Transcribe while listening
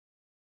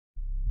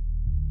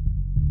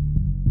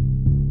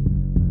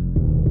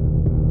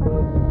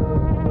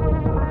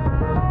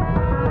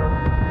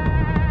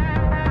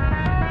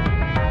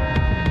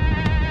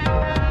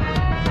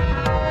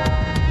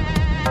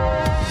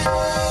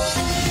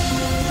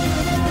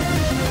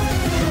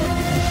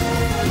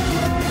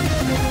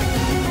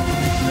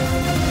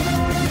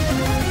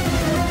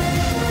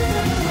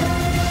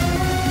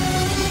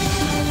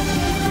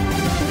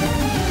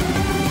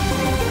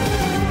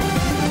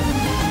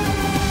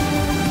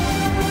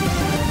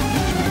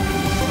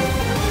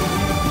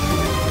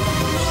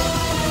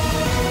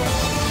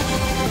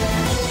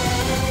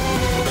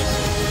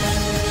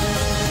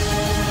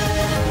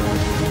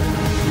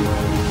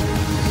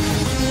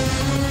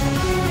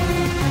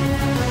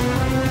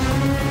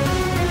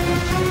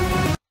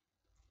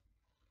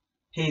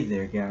Hey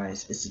there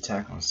guys, it's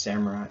Attack on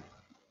Samurott,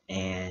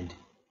 and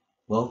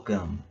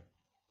welcome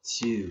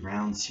to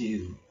round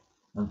 2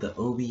 of the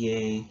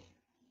OBA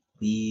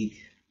League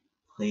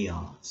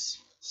playoffs.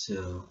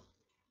 So,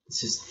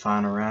 this is the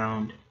final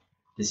round.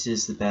 This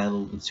is the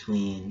battle for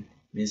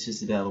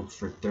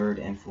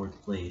 3rd and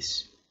 4th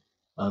place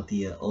of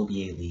the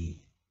OBA League.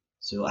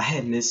 So I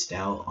had missed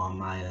out on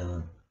my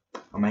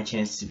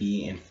chance to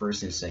be in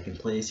 1st and 2nd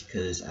place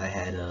because I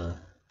had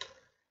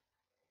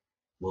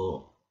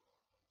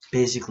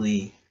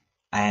basically,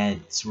 I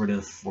had sort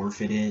of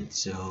forfeited,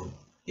 so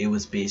it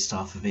was based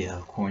off of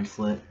a coin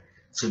flip.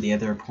 So the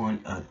other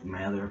opponent,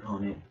 my other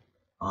opponent,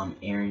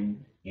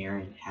 Aaron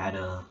had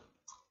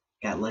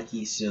got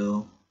lucky,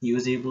 so he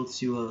was able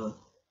to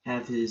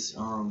have his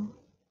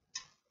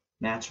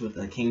match with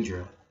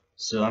Kingdra.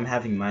 So I'm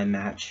having my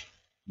match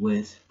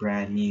with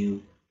brand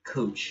new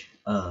coach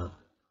of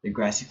the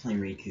Grassy Plain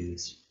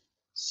Raikous.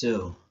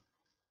 So,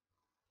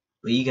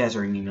 but you guys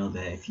already know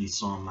that if you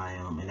saw my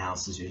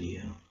analysis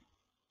video.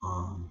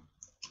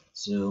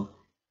 So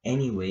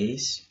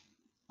anyways,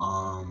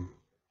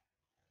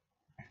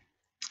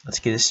 let's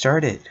get it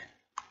started.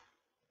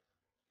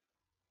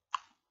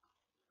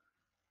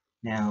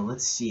 Now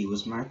let's see,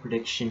 was my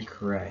prediction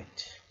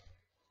correct?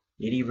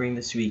 Did he bring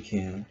the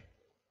Suicune?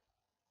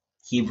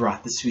 He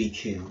brought the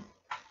Suicune.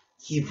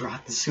 He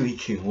brought the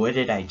Suicune. What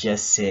did I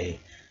just say?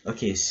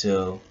 Okay,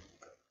 so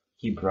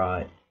he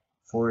brought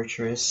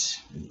Fortress.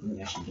 Let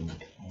me actually get my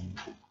pen.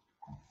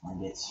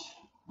 Find it.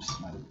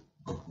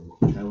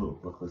 My little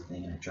booklet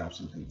thing, and I dropped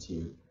something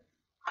too.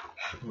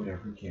 Whatever,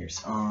 who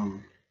cares?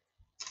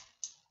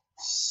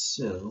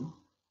 So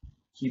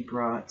he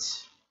brought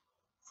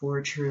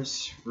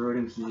Fortress,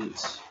 Rotom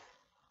Heat.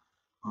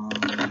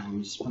 Let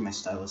me just put my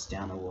stylus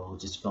down. I will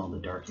just fell in the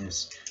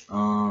darkness.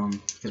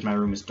 Because my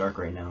room is dark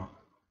right now.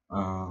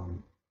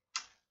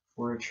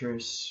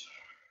 Fortress,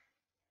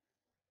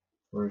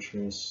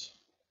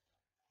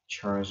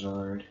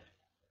 Charizard.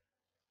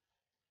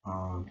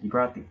 He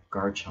brought the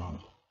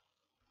Garchomp.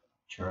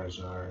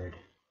 Charizard,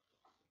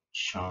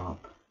 Chomp,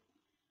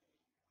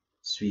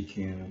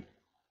 Suicune.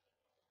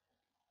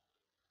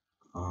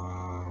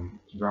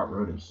 He brought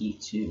Rotom Heat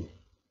too.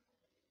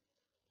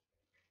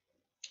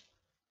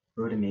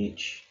 Rotom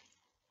H.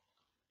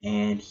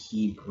 And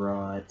he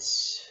brought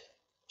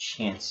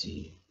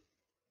Chansey.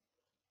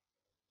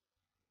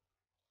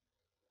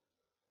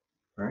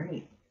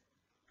 Alright.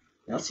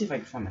 Now let's see if I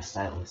can find my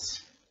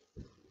stylus.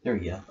 There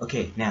we go.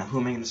 Okay, now who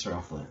am I going to start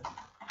off with?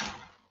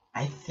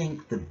 I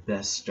think the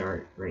best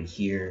start right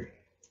here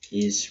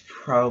is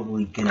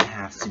probably gonna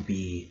have to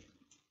be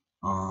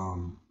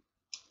Jirachi.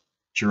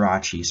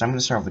 So I'm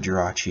gonna start off with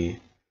Jirachi.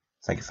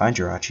 If I can find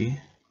Jirachi.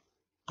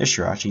 There's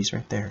Jirachi's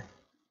right there.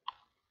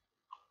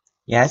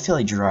 Yeah, I feel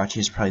like Jirachi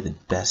is probably the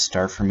best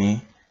start for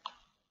me.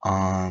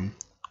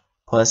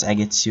 Plus I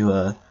get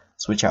to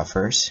switch out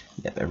first.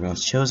 Yep,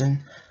 everyone's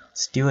chosen.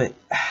 Let's do it.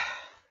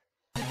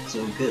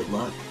 So good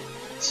luck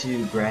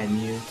to brand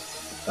new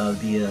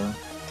of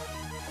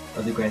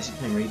the Grassy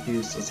Plain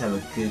Raikous. Let's have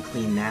a good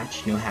clean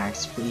match, no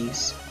hacks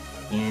please,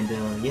 and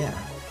yeah.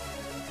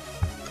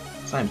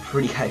 So I'm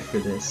pretty hyped for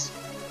this.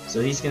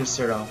 So he's gonna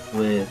start off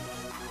with,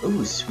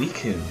 ooh,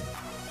 Suicune.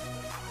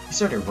 He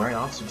started right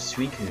off with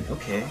Suicune,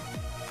 okay.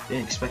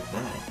 Didn't expect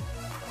that.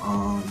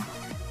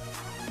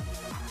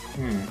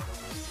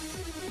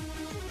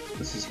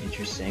 This is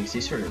interesting, so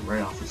he started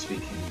right off with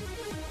Suicune.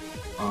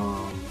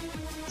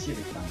 Let's see if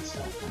we can find this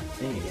stuff.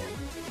 Dang again.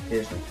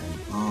 There's my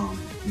pen.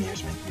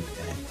 There's my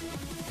notepad.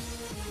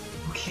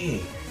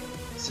 Okay,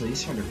 so he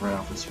started right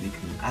off with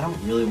Suicune. I don't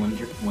really want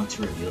to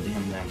reveal to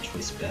him that I'm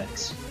choice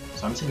specs,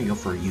 so I'm just gonna go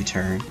for a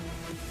U-turn.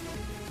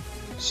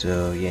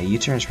 So yeah,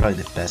 U-turn is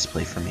probably the best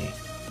play for me.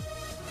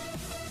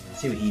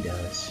 Let's see what he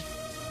does.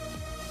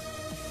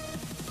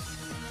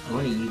 I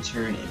want to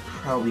U-turn and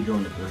probably go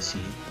into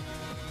Blissey,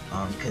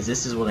 because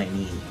this is what I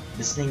need.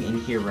 This thing in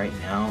here right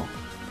now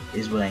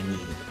is what I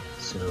need.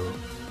 So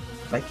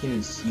if I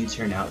can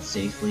U-turn out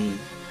safely,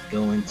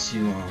 go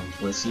into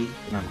Blissey,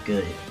 then I'm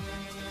good.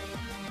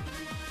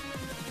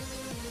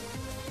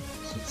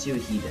 Let's see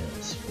what he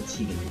does. What's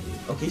he gonna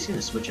do? Okay, he's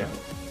gonna switch out.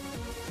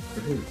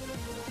 For who?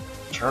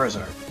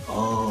 Charizard.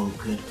 Oh,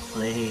 good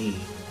play.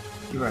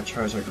 He brought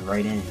Charizard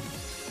right in.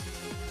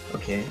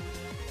 Okay.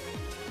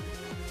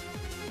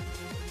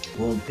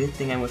 Well, good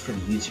thing I went for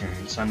the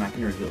U-turn, so I'm not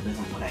gonna reveal to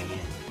him what I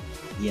am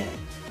yet.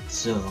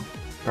 So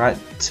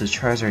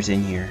Charizard's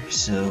in here.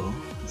 So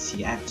let's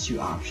see. I have two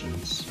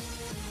options.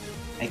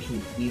 I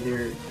can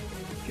either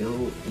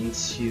go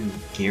into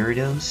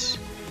Gyarados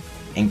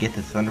and get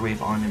the Thunder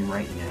Wave on him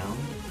right now,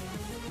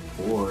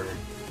 or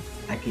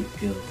I could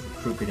go for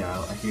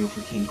Crocodile, I could go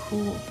for King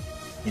Cool,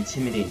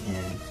 intimidate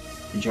him,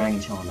 and Dragon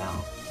Tail him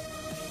out.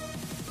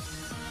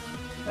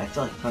 But I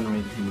feel like Thunder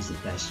Wave with him is the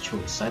best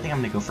choice, so I think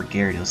I'm gonna go for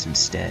Gyarados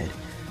instead.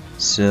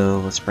 So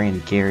let's bring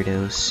in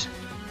Gyarados.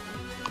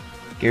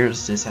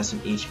 Gyarados does have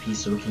some HP,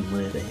 so we can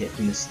live a hit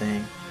from this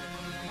thing.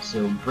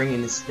 So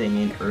bringing this thing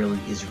in early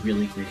is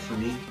really great for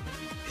me,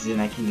 because then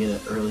I can get an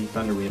early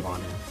Thunder Wave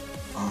on him.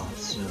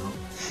 So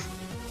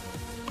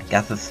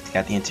got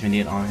the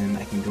Intimidate on him.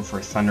 I can go for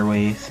a Thunder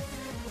Wave,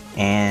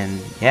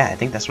 and yeah, I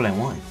think that's what I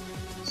want.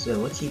 So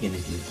what's he gonna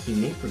do? He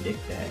may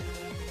predict that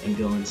and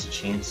go into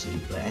Chansey,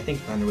 but I think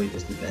Thunder Wave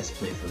is the best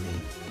play for me.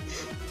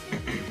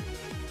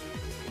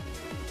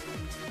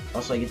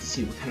 Also, I get to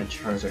see what kind of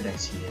Charizard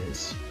X he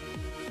is.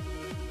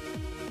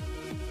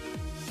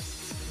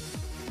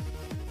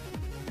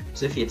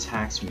 So if he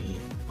attacks me,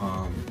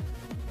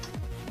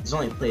 his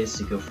only play is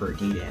to go for a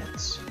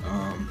D-Dance.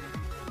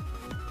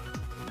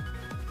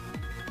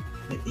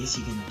 What is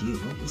he gonna do?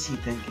 What is he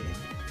thinking?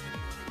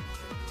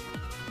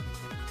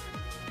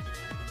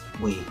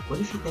 Wait, what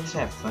if he thinks I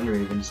have Thunder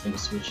Wave and is gonna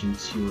switch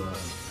into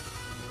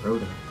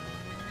Rhoda?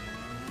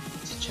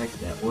 To check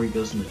that, or he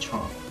goes into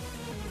Chomp.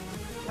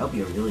 That would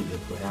be a really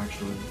good play,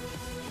 actually,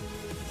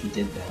 if he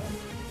did that.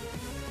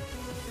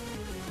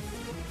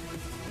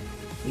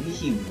 Maybe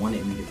he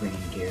wanted me to bring in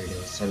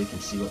Gyarados so we can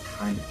see what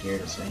kind of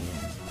Gyarados I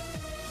am.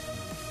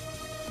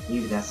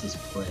 Maybe that's his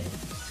play.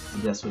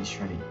 Maybe that's what he's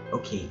trying to do.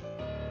 Okay,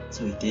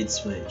 so he did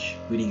switch.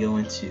 Who'd he go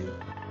into?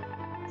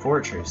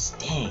 Fortress.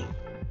 Dang.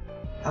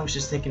 I was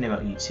just thinking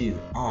about you too.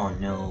 Oh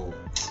no.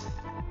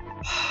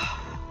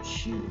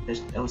 Shoot,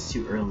 that was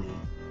too early.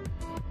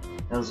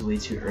 That was way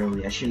too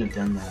early. I shouldn't have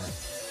done that.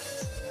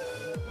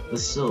 But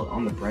still,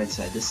 on the bright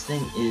side, this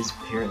thing is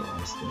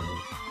paralyzed though.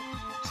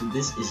 So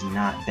this is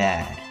not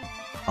bad.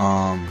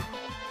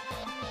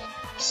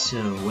 So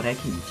what I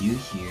can do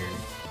here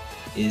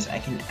is I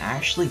can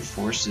actually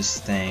force this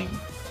thing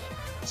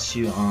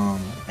to,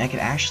 I could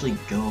actually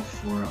go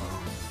for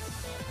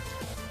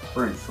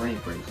Inferno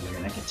Break here,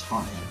 and I can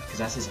taunt him, because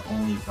that's his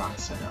only rock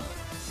setup.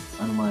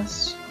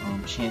 Unless,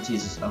 Chansey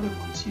is his other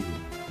one too,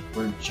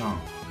 or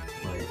Jump.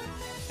 But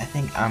I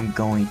think I'm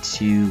going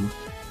to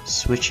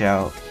switch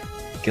out,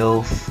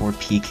 go for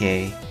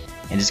PK,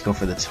 and just go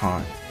for the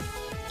taunt.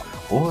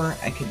 Or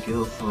I could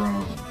go for,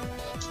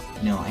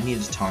 no, I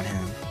need to taunt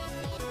him.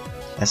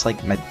 That's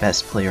like my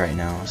best play right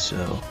now,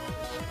 so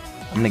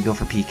I'm gonna go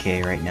for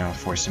PK right now and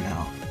force him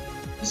out.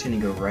 Just gonna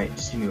go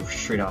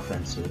straight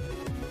offensive.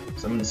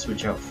 So I'm gonna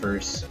switch out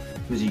first.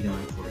 Who's he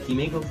going for? He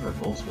may go for a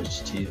Volt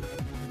Switch too,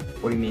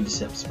 or he may just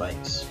set up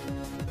spikes.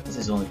 That's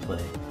his only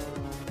play.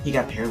 He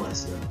got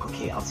paralyzed though.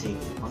 Okay, I'll take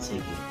it. I'll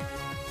take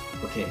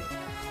it. Okay,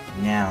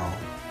 now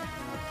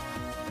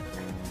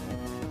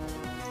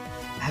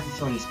I have a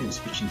feeling he's gonna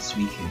switch in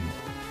Suicune.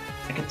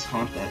 I could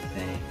taunt that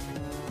thing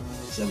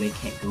so they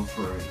can't go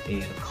for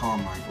a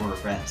Calm Mind or a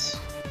Rest,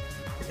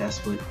 if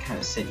that's what kind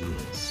of set he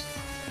is.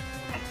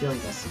 I feel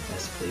like that's the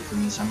best play for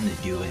me, so I'm gonna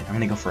do it. I'm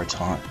gonna go for a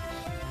taunt.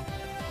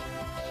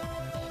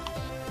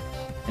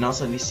 And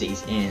also, if he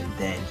stays in,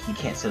 then he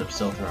can't set up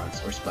Stealth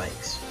Rocks or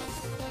Spikes.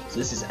 So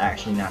this is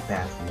actually not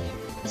bad for me.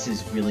 This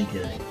is really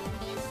good.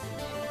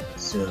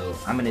 So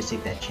I'm gonna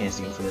take that chance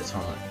to go for the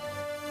taunt.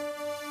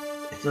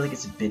 I feel like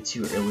it's a bit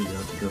too early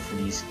though to go for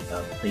these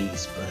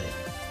plays, but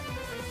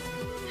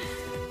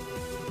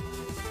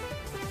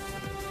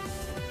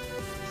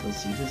so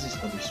let's see, who's this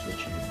other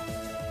switcher?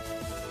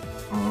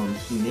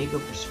 He may go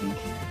for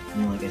Suicune.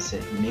 You know, like I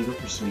said, he may go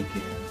for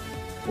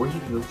Suicune, or he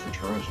could go for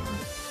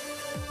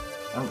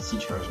Charizard. I don't see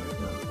Charizard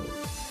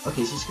though.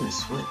 Okay, so he's gonna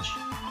switch.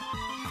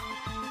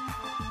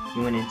 He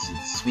went into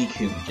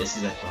Suicune, just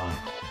as I thought.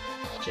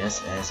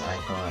 Just as I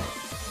thought.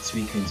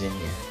 Suicune's in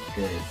here.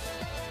 Good.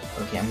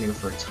 Okay, I'm gonna go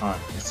for a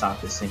taunt and stop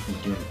this thing from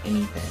doing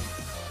anything.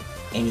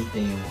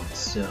 Anything it wants.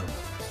 So,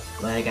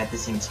 glad I got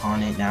this thing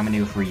taunted. Now I'm gonna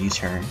go for a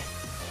U-turn.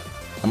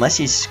 Unless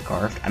he's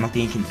Scarfed, I don't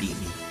think he can beat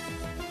me.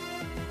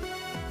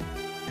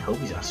 I hope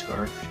he's not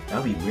Scarfed.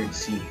 That would be weird to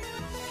see.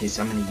 Okay,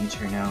 so I'm gonna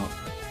U-turn out.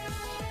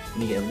 I'm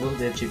gonna get a little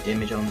bit of chip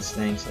damage on this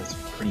thing, so that's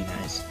pretty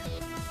nice.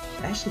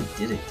 I actually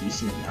did a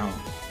decent amount.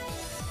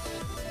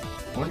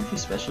 I wonder if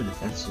he's special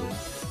defensive.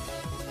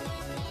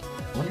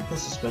 I wonder if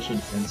that's a special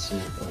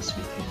defensive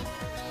Suicune.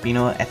 But you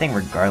know what, I think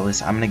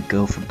regardless, I'm gonna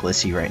go for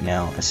Blissey right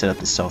now and set up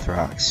the Stealth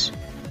Rocks.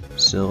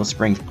 So let's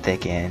bring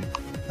Thick in,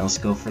 and let's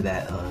go for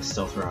that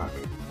Stealth Rock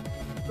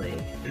play.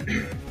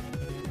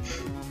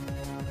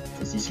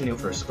 So he's gonna go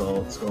for a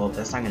Skull,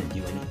 that's not gonna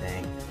do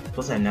anything.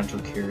 Plus I have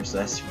Natural Cure, so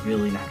that's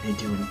really not gonna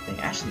do anything.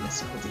 Actually, that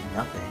Skull did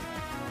nothing.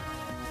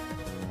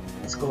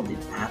 That Skull did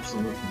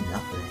absolutely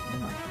nothing. Oh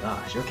my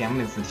gosh. Okay, I'm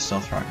gonna go for the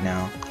Stealth Rock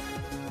now.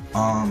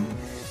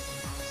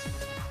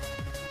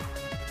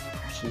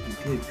 Actually, you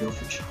could go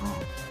for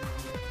Chomp.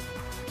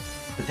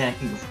 But then I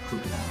can go for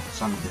Crocodile,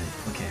 so I'm good.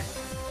 Okay.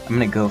 I'm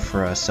gonna go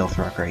for a Stealth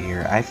Rock right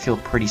here. I feel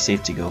pretty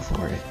safe to go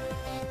for it.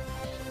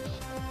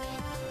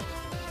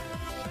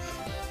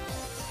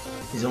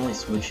 His only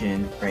switch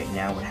in right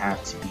now would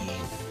have to be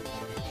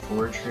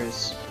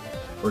Fortress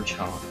or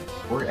Chomp.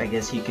 Or I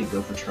guess he could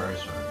go for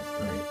Charizard,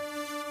 right?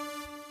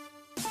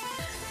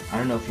 I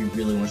don't know if he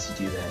really wants to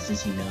do that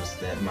since he knows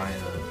that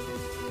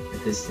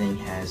that this thing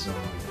has that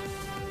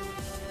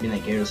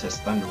Gyarados has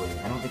Thunder Wave.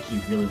 I don't think he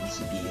really wants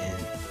to be in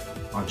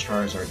on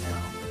Charizard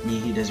now. I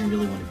mean, he doesn't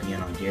really want to be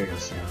in on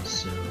Gyarados now,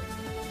 so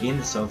getting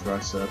the Stealth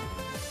Rocks up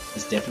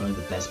is definitely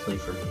the best play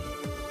for me.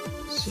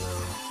 So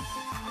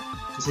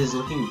this is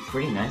looking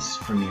pretty nice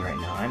for me right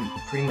now. I'm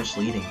pretty much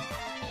leading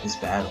this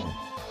battle.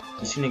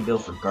 He's gonna go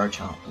for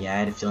Garchomp. Yeah, I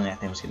had a feeling that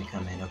thing was gonna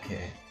come in.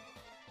 Okay.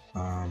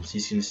 So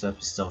he's gonna set up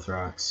his Stealth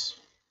Rocks.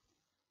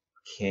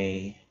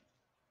 Okay.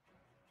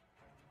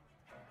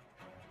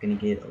 Gonna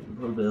get a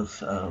little bit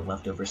of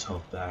leftovers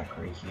health back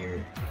right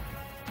here.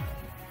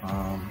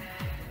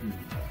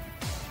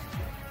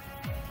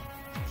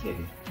 Okay.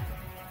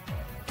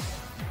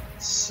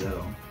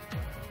 So,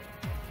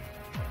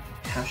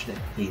 how should I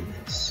play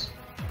this?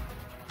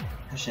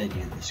 How should I do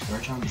this?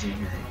 Garchomp is in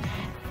here right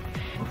now.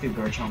 What could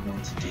Garchomp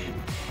want to do?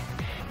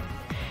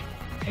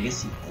 I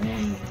guess the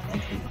only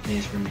likely play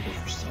is for him to go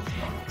for Stealth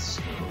Rocks.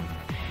 So,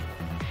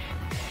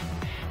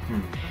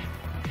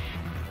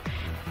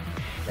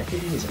 that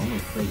could be his only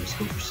play, just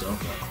go for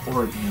Stealth Rock.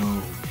 Or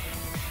no.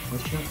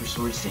 Let's go for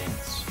Swords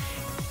Dance.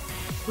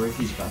 Or if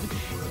he's about to go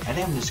for it. I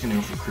think I'm just gonna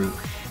go for Krook.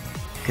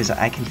 Because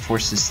I can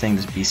force this thing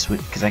to be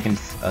switch. Because I can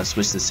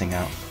switch this thing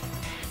out.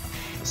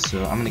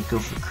 So I'm gonna go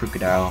for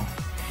Crocodile.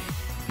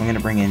 I'm gonna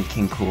bring in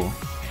King Cool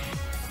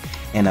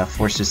and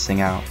force this thing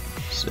out.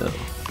 So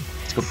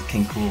let's go for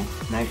King Cool.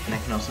 And I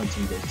can also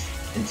intimidate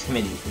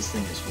this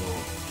thing as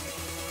well.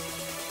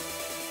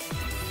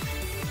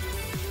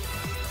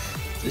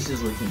 This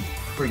is looking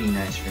pretty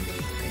nice for me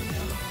right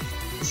now.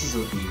 This is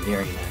looking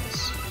very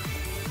nice.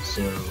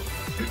 So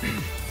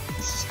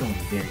this is going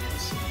very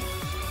nicely.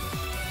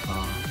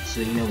 So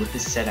you know, with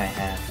this set I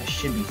have, I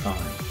should be fine.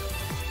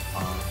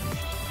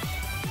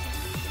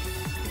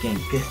 Again,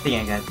 good thing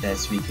I got that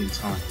Sweet Coon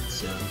taunt.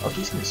 So okay,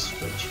 he's gonna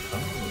switch.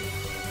 Oh,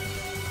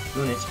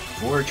 doing its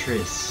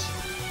Fortress.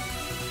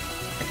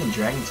 I can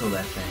Dragon Tail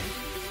that thing.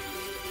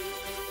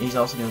 And he's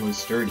also gonna lose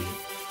Sturdy.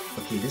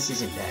 Okay, this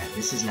isn't bad.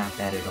 This is not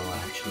bad at all,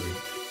 actually.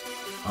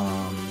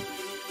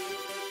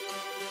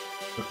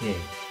 Okay.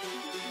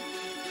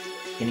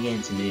 Gonna get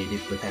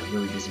intimidated, but that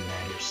really doesn't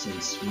matter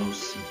since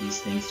most of these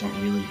things don't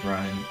really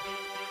run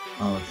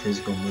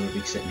physical move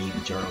except maybe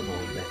Jarl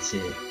Ball. That's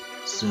it.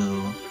 So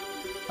I'm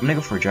gonna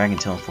go for a Dragon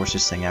Tail and force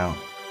this thing out.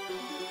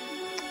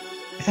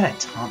 If I had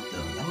Taunt though,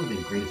 that would have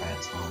been great if I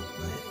had Taunt,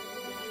 but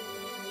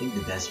I think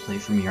the best play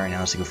for me right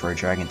now is to go for a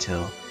Dragon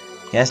Tail.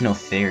 He has no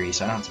Fairy,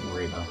 so I don't have to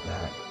worry about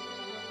that.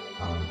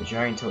 But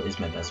Dragon Tail is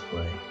my best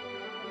play.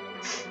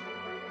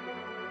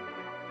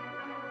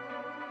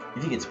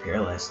 If he gets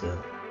paralyzed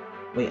though.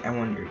 Wait, I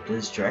wonder,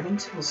 does Dragon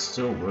Tail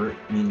still work?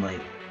 I mean,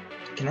 like,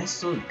 can I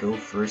still go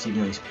first even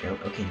though he's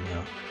paralyzed? Okay,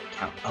 no.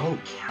 Oh,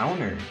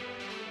 counter.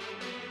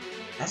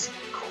 That's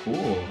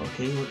cool.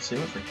 Okay, so he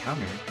went for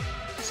counter.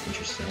 That's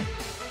interesting.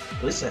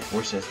 At least I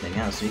forced that thing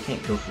out, so he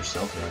can't go for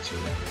Stealth Rocks or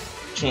whatever.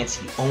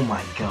 Chansey, oh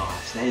my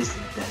gosh, that is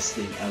the best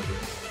thing ever.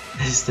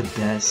 That is the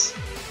best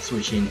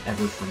switching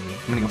ever for me.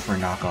 I'm gonna go for a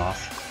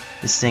knockoff.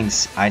 This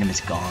thing's item is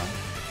gone.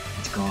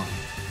 It's gone.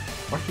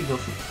 Or I could go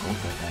for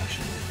Golduck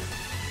actually.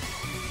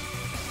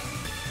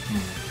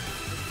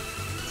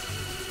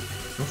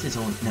 What's his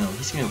own? No,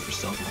 he's gonna go for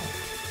Stealth Rock.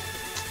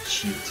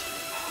 Shoot.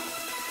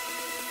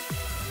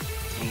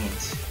 Dang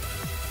it.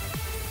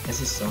 That's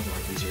his Stealth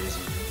Rock, he's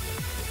erasing it.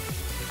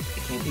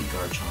 It can't be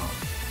Garchomp.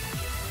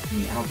 I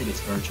mean, I don't think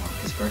it's Garchomp,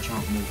 because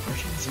Garchomp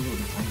isn't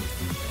really playing with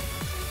him yet.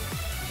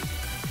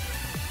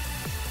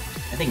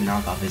 I think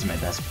knockoff is my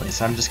best play,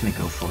 so I'm just gonna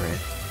go for it.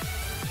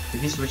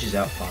 If he switches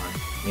out, fine.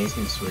 Yeah, he's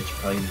gonna switch,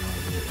 probably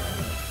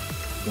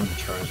going to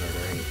Charizard,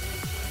 right?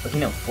 Okay,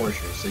 no,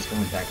 Fortress, so he's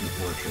going back into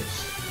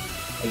Fortress.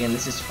 Again,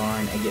 this is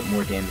fine, I get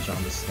more damage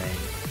on this thing.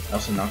 I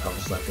also knock off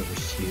his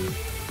leftovers too.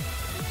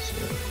 So,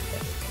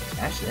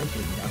 actually, that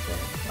did not bad.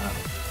 Wow,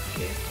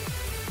 okay.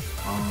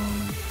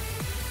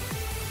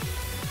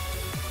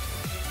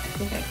 I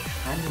think I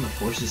kind of want to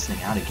force this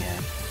thing out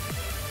again.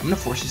 I'm gonna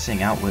force this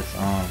thing out with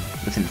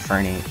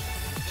Infernape.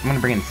 So I'm gonna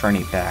bring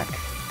Infernape back.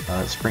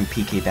 Let's bring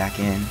PK back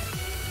in.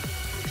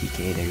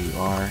 PK, there you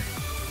are.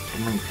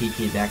 I'm bring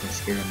PK back and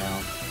scare him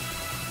out.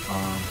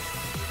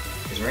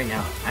 Because right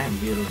now I am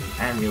really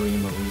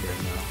in the lead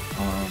right now.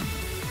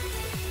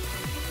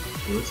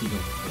 Okay, what's he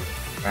doing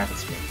for? Rapid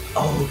Spin.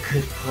 Oh,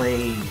 good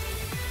play.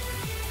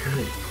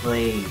 Good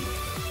play.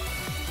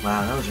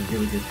 Wow, that was a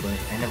really good play.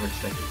 I never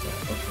expected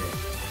that. Okay.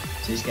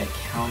 So he's got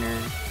counter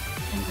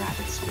and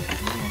rapid spin. Let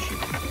me actually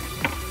do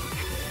that.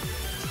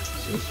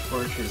 So this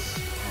Fortress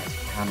has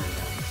counter and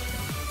rapid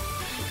spin.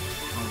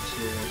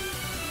 Counter.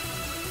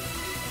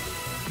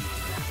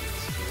 Rapid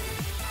spin.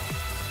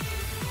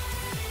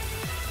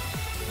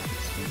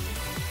 Rapid spin.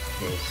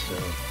 Okay, so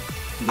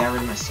he got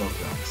rid of my Stealth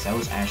Rocks. That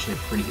was actually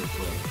a pretty good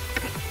play.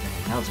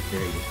 Man, that was a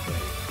very good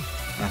play.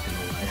 Not gonna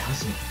lie, that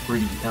was a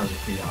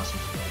pretty awesome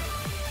play.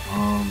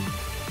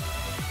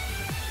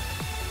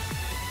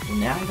 Well,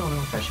 now I don't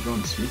know if I should go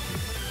into Sweet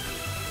Coon.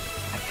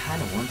 I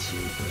kind of want to,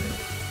 but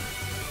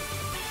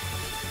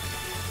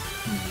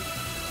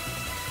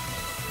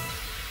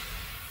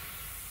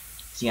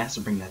he has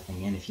to bring that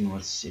thing in if he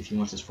wants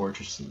his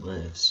Fortress to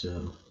live.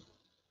 So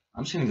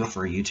I'm just gonna go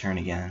for a U-turn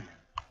again.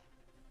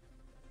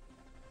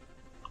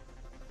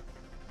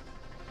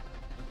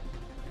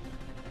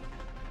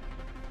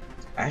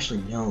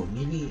 Actually, no.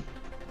 Maybe.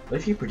 What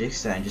if he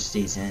predicts that and just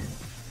stays in?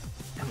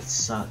 That would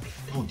suck.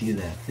 Don't do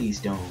that. Please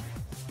don't.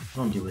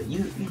 Don't do it.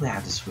 You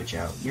have to switch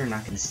out. You're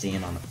not going to stay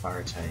in on a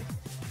fire type.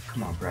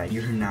 Come on, Brad,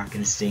 you're not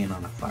gonna stay in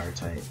on a fire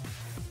type.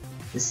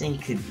 This thing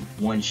could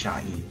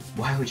one-shot you.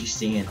 Why would you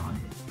stay in on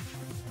it?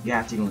 You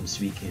have to go into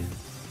Suicune.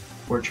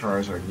 Or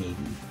Charizard, maybe.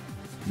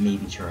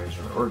 Maybe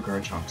Charizard. Or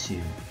Garchomp,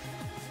 too.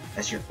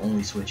 That's your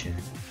only switch in.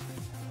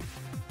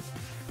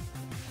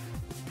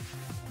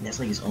 And that's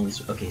like his only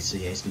okay, so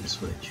yeah, he's gonna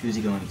switch. Who's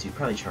he going to?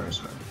 Probably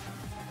Charizard.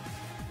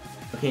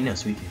 Okay, no,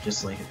 Suicune,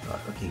 just like I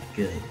thought. Okay,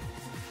 good.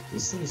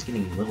 This thing is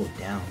getting whittled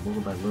down,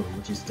 little by little,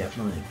 which is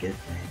definitely a good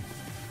thing.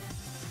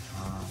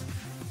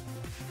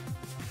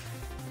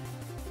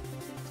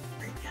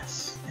 I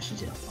guess I should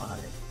do a lot.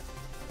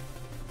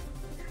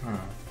 Huh.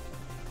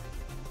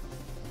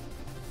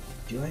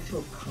 Do I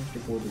feel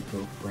comfortable to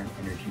go for an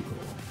energy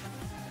roll?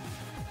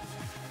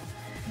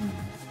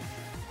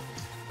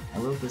 I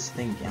wrote this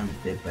thing down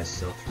a bit by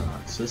Stealth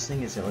Rock, so this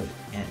thing is at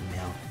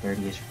now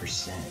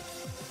 30-ish%.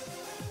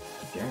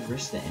 Do I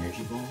risk the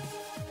energy ball?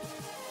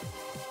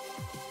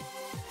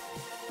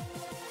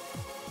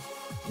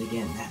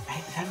 Again, I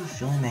have a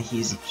feeling that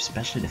he's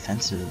especially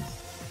defensive.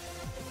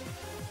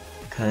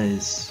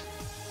 Because,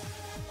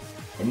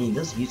 I mean,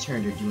 those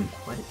U-turns are doing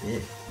quite a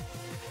bit.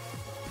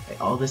 Like,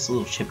 all this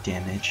little chip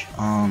damage.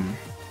 I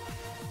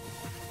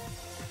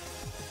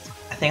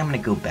think I'm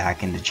gonna go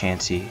back into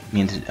Chansey.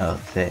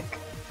 Thick.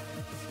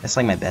 That's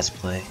like my best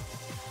play.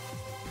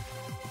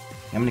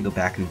 I'm gonna go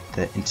back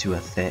into a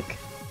Thick.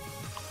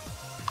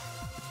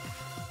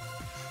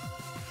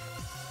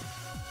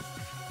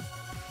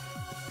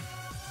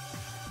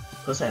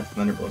 Plus I have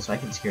Thunderbolt, so I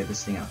can scare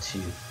this thing out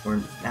too. Or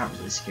not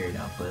really scare it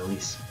out, but at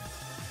least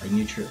like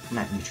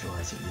not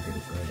neutralize it either,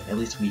 but at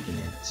least weaken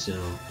it.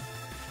 So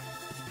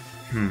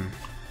I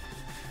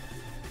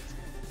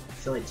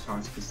feel like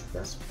Toxic is the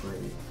best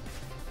play.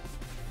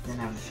 Then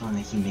I have a feeling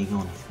that he may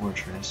go into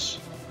Fortress.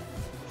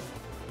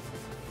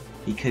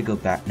 He could go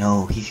back.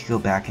 No, he could go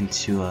back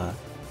into a.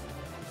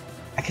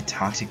 I could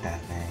Toxic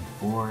that thing,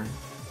 or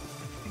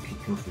I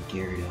could go for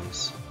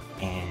Gyarados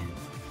and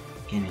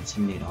get an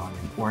Intimidate on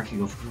him, or I could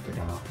go for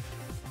Crocodile.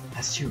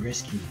 That's too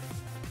risky.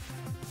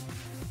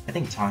 I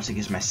think Toxic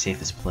is my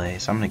safest play,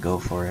 so I'm gonna go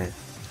for it.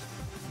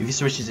 If he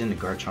switches into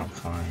Garchomp,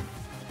 fine.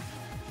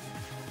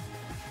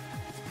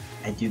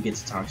 I do get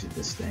to Toxic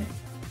this thing.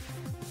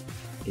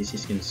 He's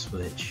just gonna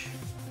switch.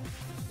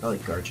 Probably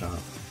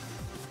Garchomp.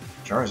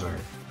 Charizard.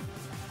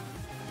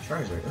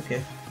 Charizard,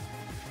 okay.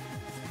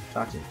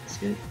 Toxic, that's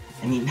good.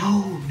 I mean,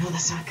 no,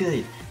 that's not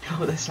good.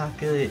 No, that's not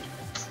good.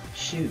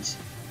 Shoot.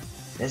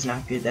 That's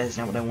not good, that is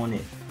not what I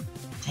wanted.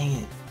 Dang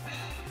it.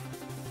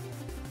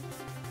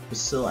 But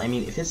still, I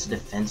mean, if it's a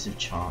defensive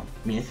Chomp,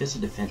 if it's a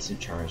defensive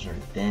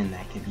Charizard, then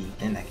that could be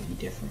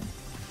different.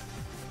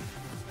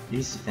 If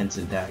he's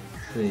defensive, that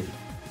could...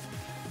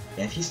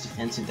 Yeah, if he's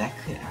defensive, that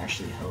could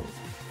actually help.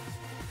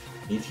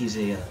 If he's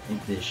a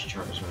Impish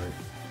Charizard.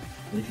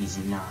 But if he's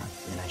not,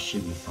 then I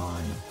should be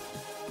fine.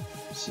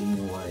 So you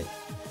know what?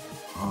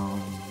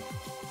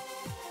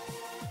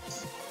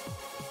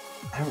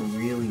 I don't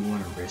really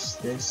want to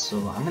risk this,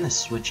 so I'm gonna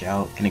switch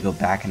out. Gonna go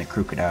back into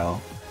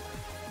Crocodile.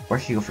 Or I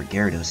could go for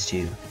Gyarados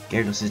too.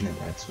 Gyarados isn't a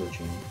bad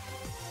switching.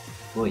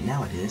 Well, wait,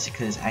 now it is,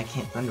 because I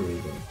can't Thunder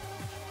Wave it.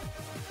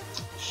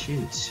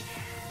 Shoot.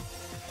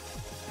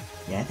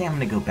 Yeah, I think I'm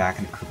gonna go back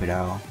into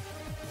Crocodile.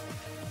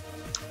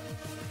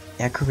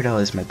 Yeah, Crocodile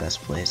is my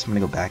best play, so I'm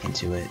gonna go back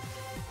into it.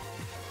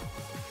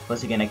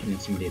 Plus, again, I can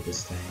Intimidate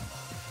this thing.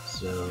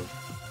 So,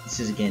 this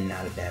is again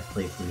not a bad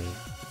play for me.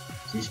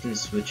 So he's gonna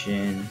switch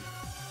in.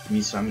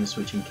 So I'm gonna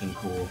switch in King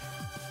Cool.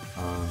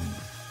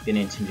 Gonna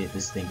Intimidate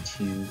this thing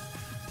too.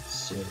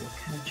 So what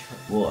kind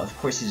of well, of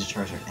course he's a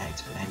Charizard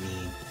X, but I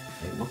mean,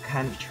 like, what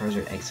kind of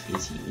Charizard X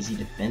is he? Is he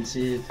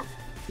defensive?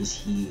 Is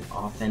he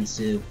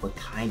offensive? What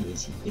kind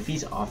is he? If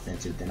he's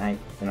offensive, then I'm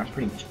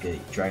pretty much good.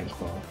 Dragon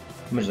Claw.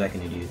 How much is that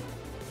gonna do?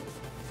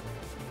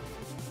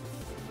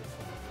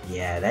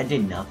 Yeah, that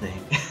did nothing.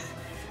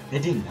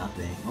 That did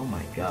nothing. Oh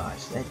my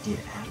gosh, that did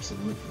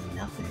absolutely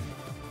nothing.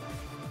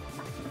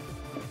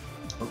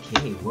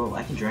 Okay, whoa,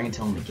 I can Dragon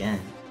Tail him again.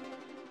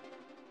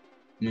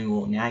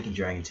 Well, now I can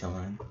Dragon Tail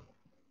him.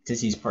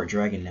 Since he's part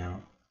Dragon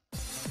now.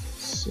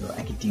 So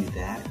I could do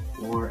that,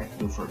 or I could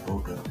go for a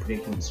Bulka.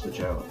 Predict him to switch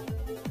out.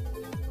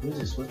 Who's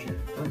a switcher?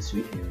 Oh, it's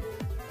Suicune.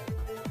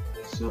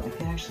 So I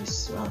could actually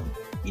sub.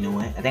 You know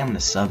what? I think I'm gonna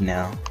sub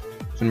now.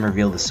 I'm gonna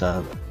reveal the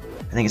sub.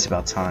 I think it's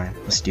about time.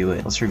 Let's do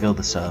it. Let's reveal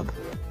the sub.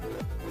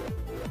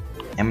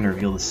 I'm gonna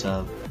reveal the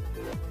sub.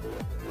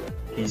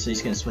 Okay, so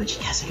he's gonna switch.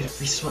 Yes, I get a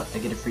free swap. I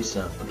get a free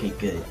sub. Okay,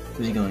 good.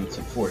 Who's he going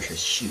to?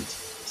 Fortress. Shoot.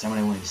 That's not what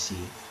I wanted to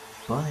see.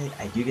 But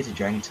I do get to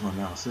Dragon Tail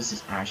him out, so this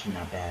is actually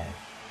not bad.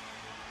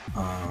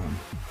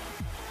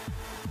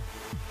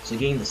 So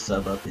getting the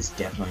sub up is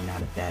definitely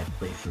not a bad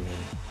play for me.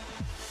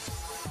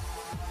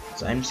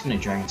 So I'm just gonna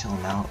Dragon Tail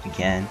him out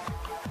again.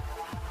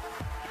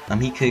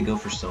 He could go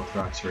for Stealth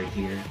Rocks right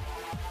here.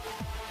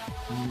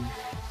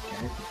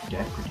 Did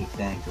I predict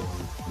that and go in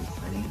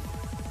Infernape?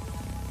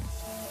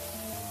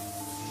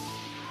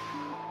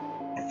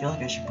 I feel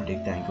like I should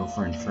predict that and go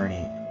for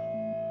Infernape.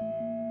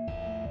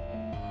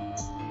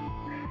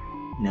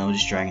 No,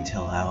 just Dragon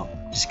Tail out.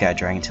 Just gotta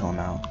Dragon Tail him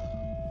out.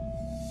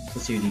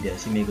 Let's see what he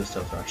does. He may go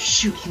Stealth Rock.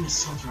 Shoot, he was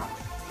Stealth Rock.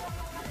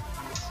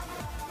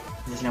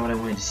 That's not what I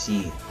wanted to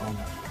see. Oh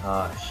my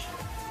gosh.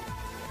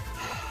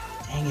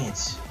 Dang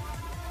it.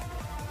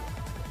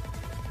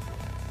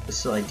 But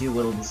still, I do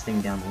whittle this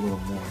thing down a little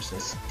more, so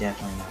that's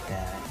definitely not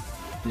bad.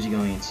 Who's he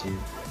going into?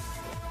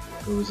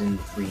 Goes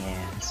into free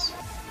hands.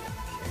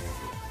 Okay.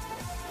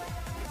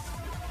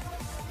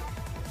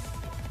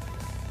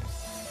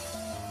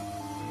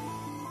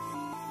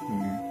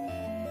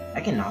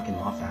 I can knock him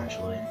off,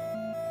 actually.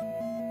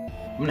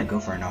 I'm gonna go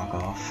for a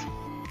knockoff.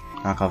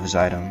 Knock off his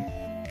item.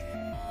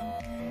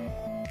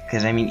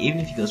 Because, I mean, even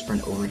if he goes for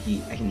an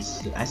overheat,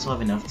 I still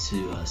have enough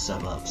to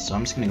sub up. So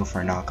I'm just gonna go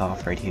for a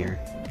knockoff right here.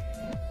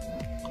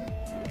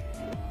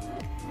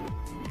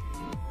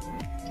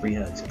 3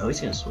 hugs. Oh, he's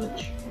gonna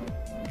switch.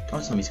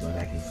 Don't tell me he's going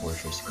back in the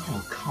fortress.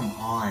 Oh, come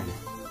on.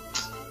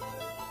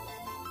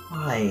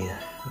 Why?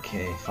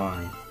 Okay,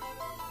 fine.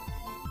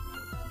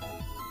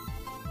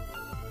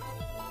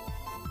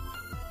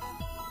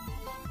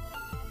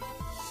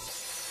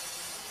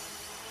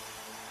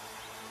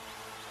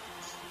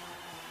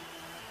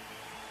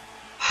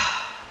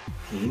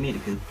 Okay, he made a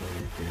good play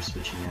if they're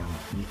switching out.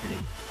 He could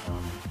have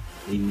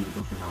made me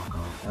go for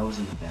knockoff. That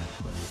wasn't a bad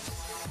play.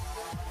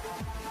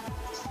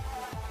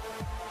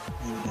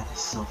 And we got this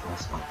self-roll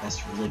spot.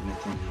 That's really gonna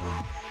throw me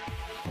off.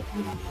 That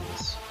really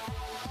is.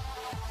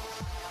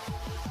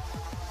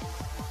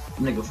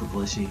 I'm gonna go for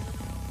Blissey.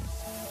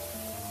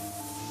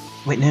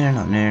 Wait, no.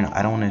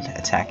 I don't want to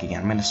attack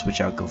again. I'm gonna switch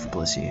out, go for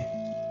Blissey.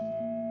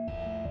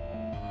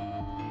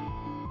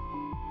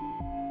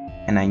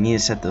 And I need to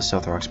set those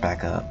Stealth Rocks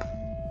back up.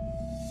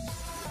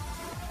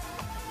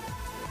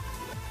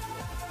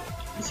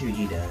 Let's see what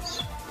he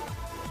does.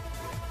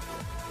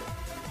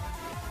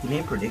 He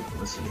may predict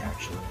Blissey,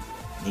 actually.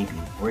 Maybe.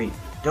 Wait,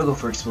 don't go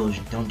for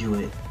explosion. Don't do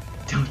it.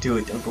 Don't do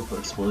it. Don't go for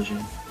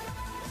explosion.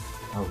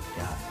 Oh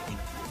god. Thank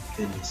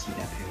goodness he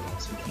got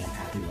paralyzed. Okay, I'm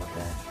happy about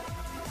that.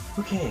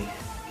 Okay.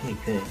 Okay,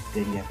 good.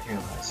 Good, he got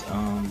paralyzed.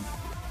 I'm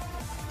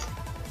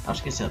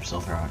just gonna set up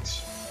Stealth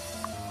Rocks.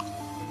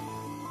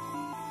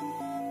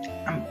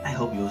 I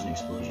hope he was an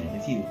explosion.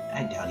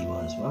 I doubt he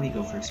was. Why would he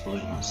go for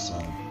explosion on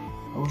sub?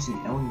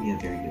 That wouldn't be a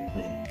very good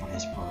play on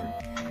his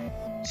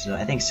part. So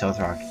I think Stealth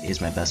Rock is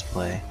my best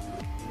play.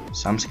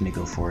 So I'm just gonna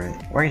go for it.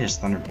 Or I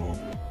just Thunderbolt.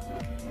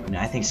 No,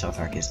 I think Stealth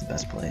Rock is the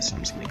best play, so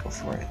I'm just gonna go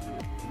for it.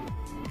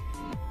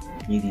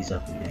 Need these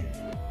up again.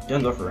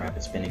 Don't go for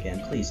Rapid Spin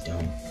again, please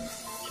don't.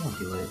 Don't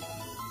do it.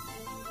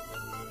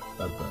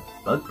 Bug Bite.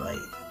 Bug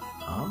Bite?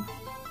 Huh?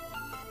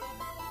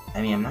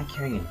 I mean, I'm not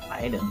carrying an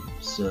item,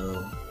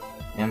 so...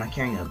 I'm not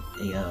carrying a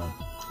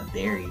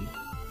berry.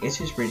 I guess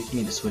he was predicting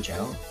me to switch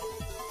out.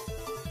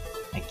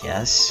 I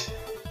guess.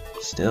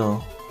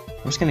 Still.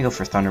 I'm just gonna go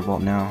for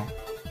Thunderbolt now.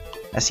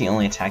 That's the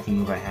only attacking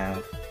move I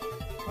have.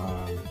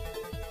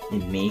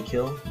 It may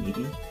kill,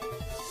 maybe.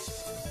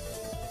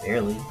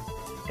 Barely.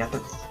 Got the.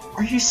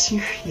 Are you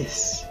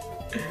serious?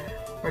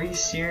 Are you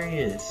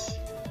serious?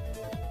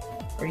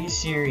 Are you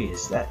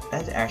serious? That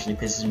actually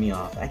pisses me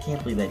off. I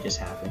can't believe that just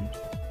happened.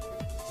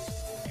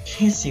 I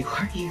can't see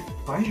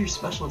why are your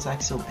special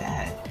attacks so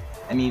bad?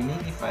 I mean,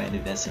 maybe if I had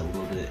invested a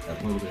little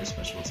bit of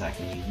special attack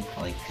in you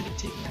probably could have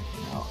taken that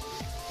thing out.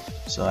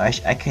 So I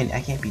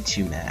can't be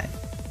too mad.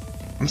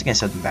 I'm just gonna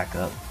set them back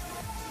up.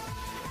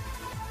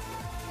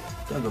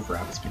 Don't go for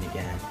Rapid Spin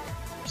again.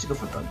 Just go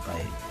for Bug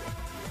Bite.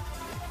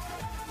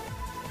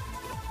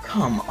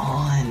 Come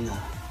on!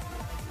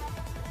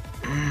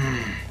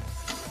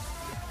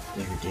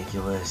 They're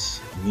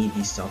ridiculous. I need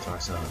these Stealth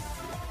Rocks up.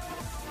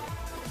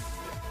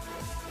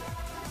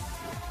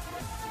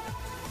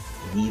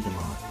 I need them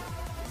up.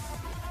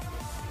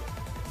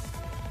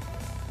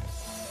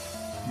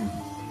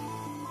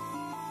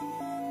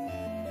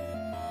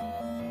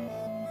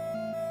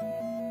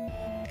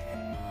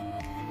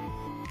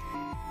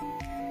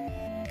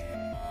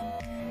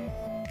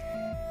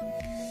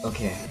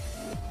 Okay,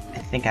 I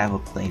think I have a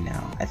play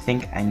now. I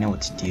think I know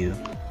what to do.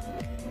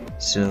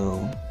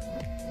 So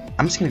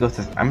I'm just gonna go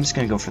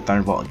for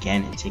Thunderbolt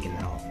again and take him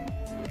out.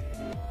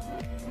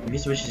 If he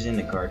switches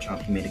into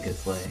Garchomp, he made a good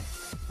play.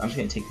 I'm just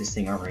gonna take this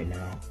thing out right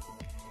now,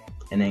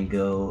 and then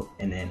go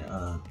and then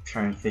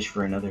try and fish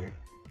for another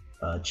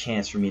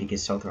chance for me to get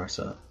Stealth Rocks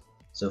up.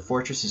 So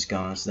Fortress is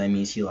gone, so that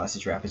means he lost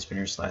his Rapid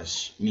Spinner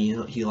 /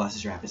 he lost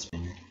his Rapid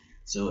Spinner.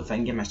 So if I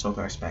can get my Stealth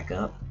Rocks back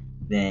up,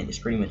 then it's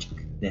pretty much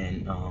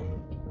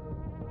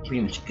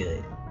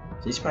good.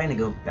 So he's probably gonna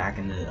go back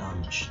into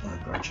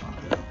Garchomp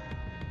though.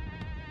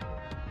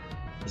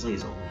 It's like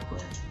his old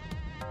play.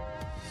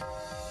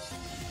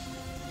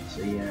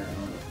 So yeah,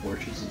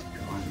 Fortress is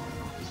gone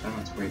now, so I don't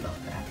have to worry about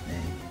that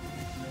thing.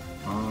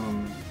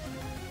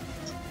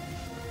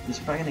 He's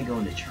probably gonna go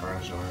into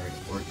Charizard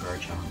or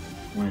Garchomp.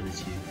 One of the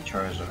two.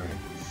 Charizard.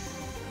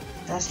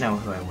 That's not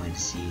who I wanted to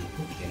see.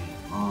 Okay.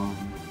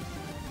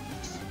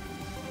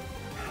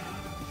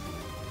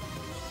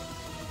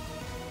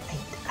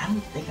 I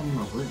don't think I'm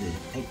gonna live it.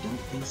 I don't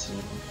think so.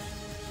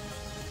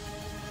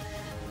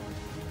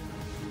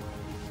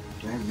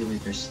 Do I really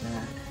risk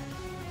that?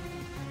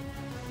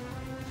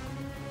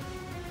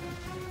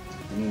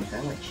 I mean, if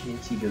I let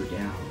Chansey go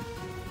down,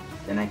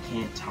 then I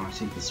can't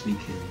toxic the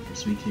Suicune. The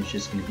Suicune is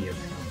just gonna be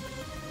around,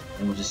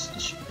 and we'll just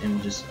be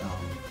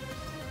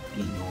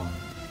annoying.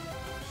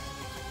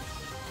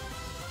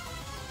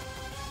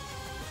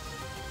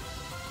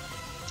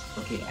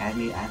 Okay, add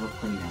me. I have a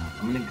play now.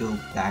 I'm gonna go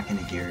back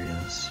into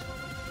Gyarados.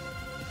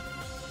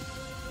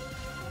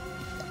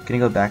 Gonna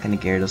go back into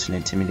Gyarados and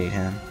intimidate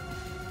him.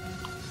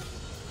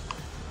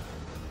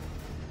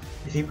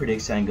 If he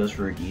predicts that and goes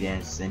for a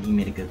D-Dance, then he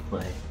made a good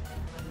play.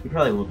 He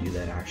probably will do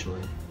that,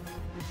 actually.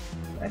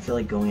 I feel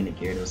like going into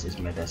Gyarados is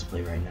my best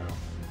play right now.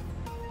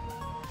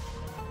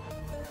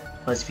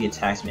 Plus, if he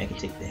attacks me, I can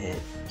take the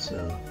hit.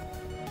 So,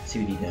 let's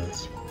see what he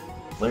does.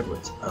 Flare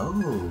Blitz.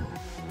 Oh!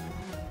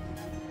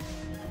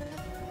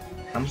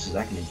 How much is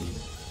that gonna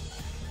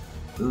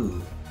do?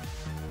 Ooh.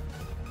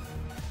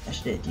 That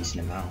should do a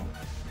decent amount.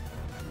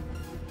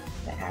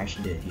 That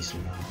actually did a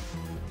decent amount.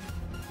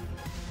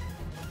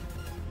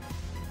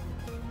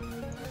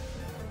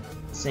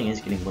 This thing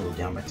is getting whittled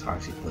down by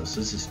Toxic though, so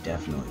this is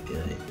definitely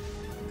good.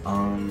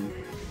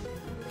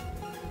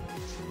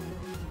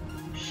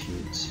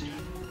 Shoot.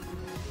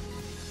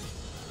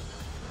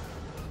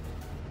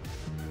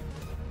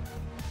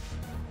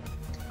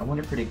 I want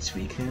to predict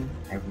Suicune,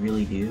 I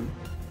really do.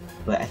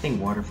 But I think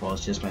Waterfall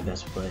is just my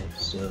best play,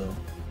 so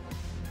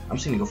I'm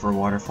just gonna go for a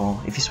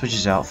Waterfall. If he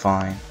switches out,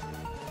 fine.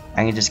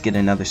 I can just get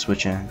another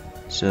switch in,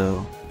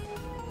 so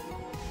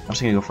I'm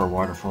just gonna go for a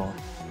Waterfall.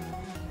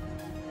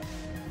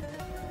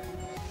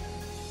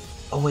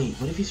 Oh wait,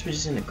 what if he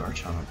switches into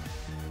Garchomp?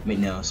 Wait,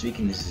 no,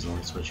 Suicune is his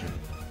only switch in.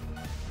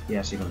 He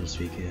has to go into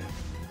Suicune.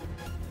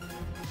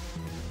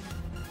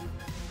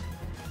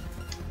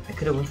 I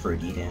could have went for a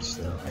D-Dance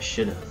though, I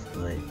should have,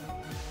 but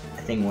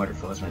I think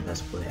Waterfall is my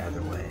best play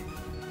either way.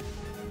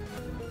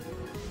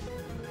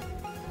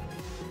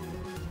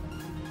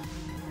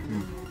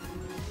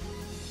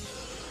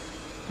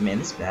 Man,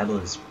 this battle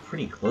is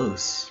pretty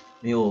close.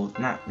 I mean, well,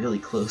 not really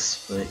close,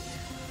 but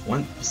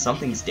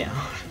something's down.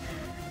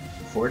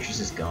 Fortress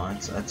is gone,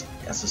 so that's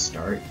a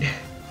start.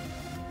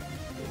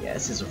 Yeah,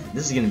 this is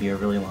gonna be a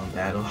really long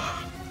battle.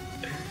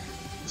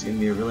 It's gonna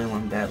be a really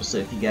long battle. So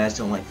if you guys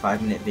don't like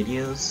 5-minute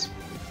videos,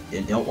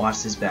 then don't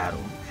watch this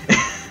battle.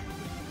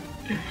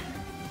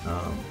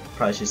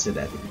 Probably should have said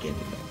that at the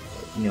beginning, but,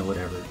 you know,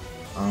 whatever.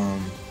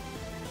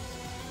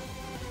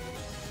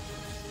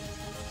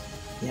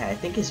 Yeah, I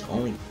think his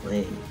only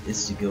play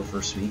is to go for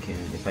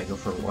Suicune if I go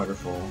for a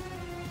Waterfall,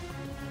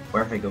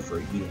 or if I go for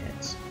a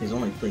D-Dance. His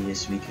only play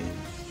is Suicune.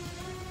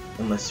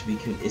 Unless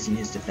Suicune isn't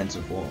his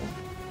defensive wall,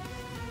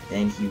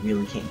 then he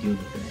really can't do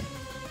anything.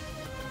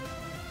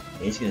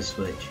 Yeah, he's gonna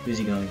switch. Who's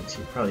he going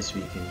to? Probably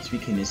Suicune.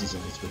 Suicune is his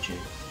only switch in.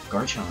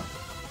 Garchomp.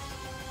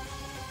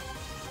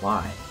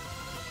 Why?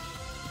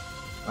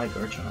 Why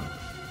Garchomp?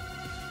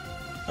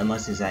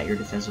 Unless is that your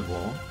defensive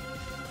wall?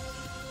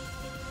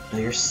 No,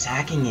 you're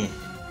sacking it.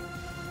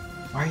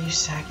 Why are you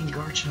sacking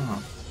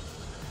Garchomp?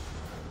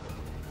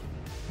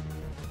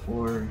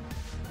 Or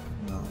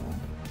no?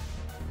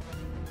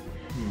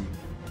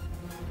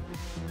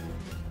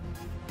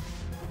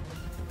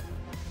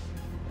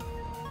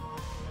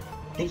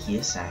 I think he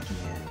is sacking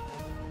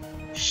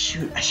it.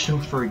 Shoot, I should have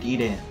went for a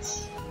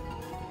D-Dance.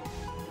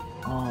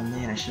 Oh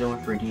man, I should have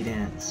went for a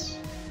D-Dance.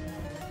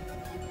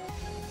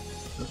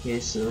 Okay,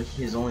 so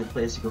his only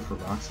play is to go for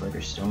Rock Slide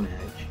or Stone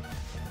Edge.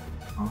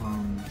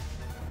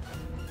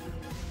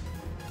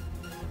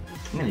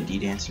 I'm gonna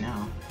D-Dance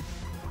now.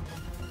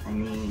 I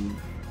mean,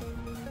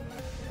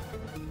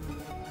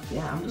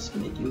 yeah, I'm just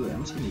gonna do it.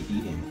 I'm just gonna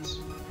D-Dance.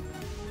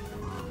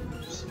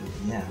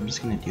 Yeah, I'm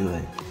just gonna do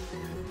it.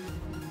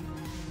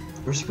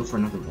 First, go for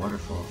another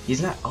Waterfall.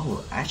 He's not.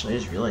 Oh, actually, I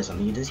just realized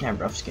something. He doesn't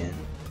have Rough Skin.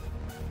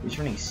 He's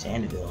running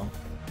Sandville.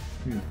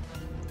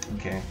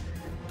 Okay.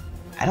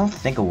 I don't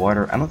think a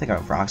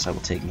Rock Slide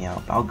will take me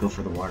out, but I'll go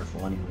for the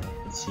Waterfall anyway.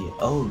 Let's see.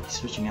 Oh, he's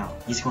switching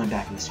out. He's going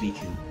back into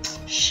Suicune.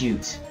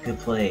 Shoot. Good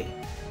play.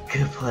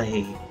 Good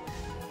play.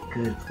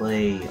 Good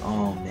play.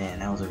 Oh man,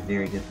 that was a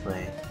very good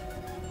play.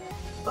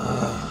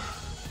 Ugh.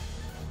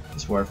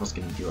 This Waterfall's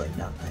gonna do like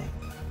nothing.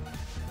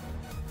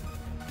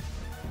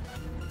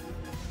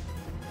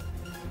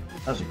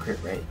 That was a crit,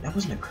 right? That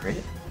wasn't a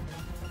crit?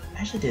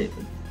 I actually did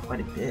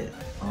quite a bit.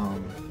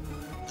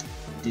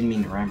 Didn't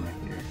mean to rhyme right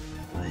here,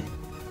 but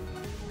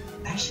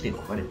I actually did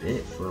quite a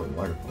bit for a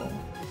Waterfall.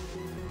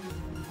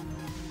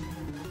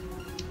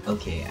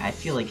 Okay, I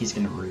feel like he's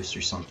gonna roost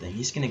or something.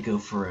 He's gonna go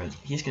for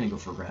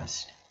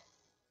rest.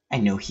 I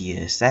know he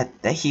is. That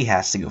he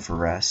has to go for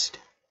rest.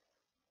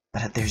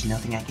 But there's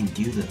nothing I can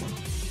do though.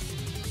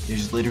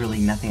 There's literally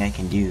nothing I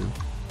can do.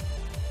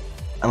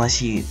 Unless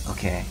he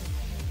okay.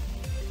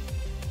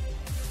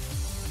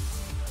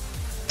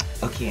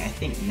 Okay, I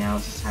think now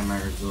is the time I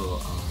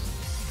reveal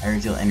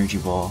Energy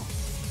Ball.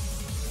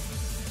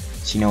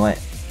 So you know what?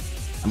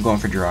 I'm going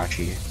for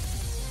Jirachi.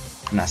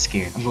 I'm not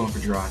scared. I'm going for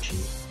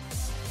Jirachi.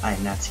 I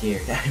am not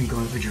scared. I'm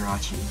going for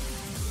Jirachi.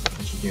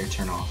 Don't you dare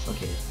turn off.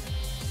 Okay.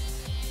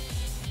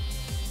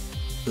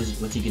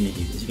 What's he gonna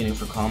do? Is he gonna go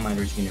for Calm Mind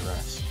or is he gonna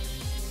rest?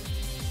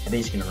 I bet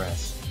he's gonna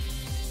rest.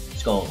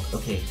 Skull.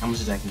 Okay, how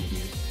much is that gonna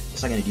do?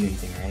 It's not gonna do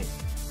anything, right?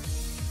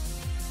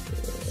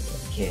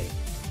 Okay.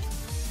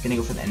 Gonna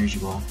go for the energy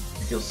ball.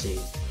 I feel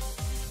safe.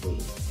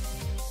 Wait.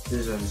 This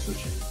is what I'm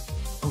switching.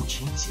 Oh,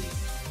 Chansey.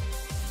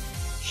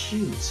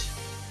 Shoot.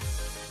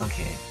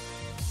 Okay.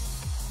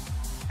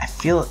 I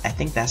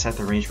think that's at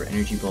the range where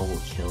energy ball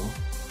will kill.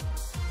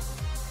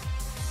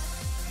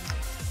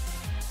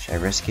 Should I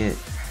risk it?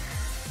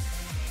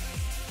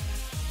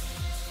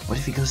 What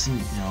if he goes in?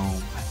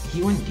 No,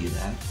 he wouldn't do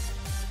that.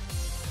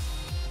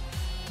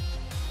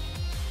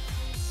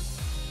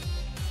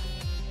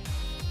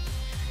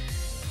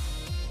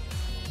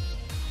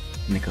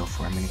 I'm gonna go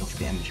for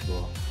the energy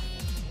ball.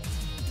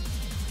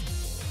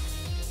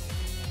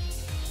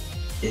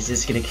 Is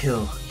this gonna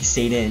kill? He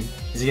stayed in.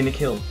 Is it gonna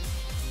kill?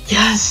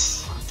 Yes!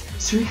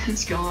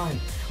 Suicune's gone!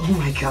 Oh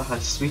my gosh,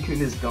 Suicune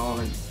is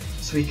gone.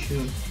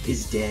 Suicune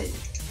is dead.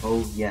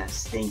 Oh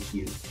yes, thank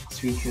you.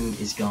 Suicune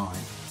is gone.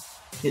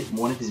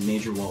 One of his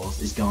major walls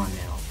is gone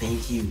now.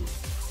 Thank you.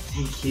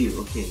 Thank you.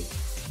 Okay,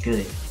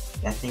 good.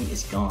 That thing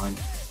is gone.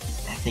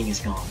 That thing is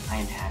gone. I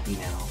am happy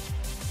now.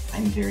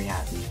 I'm very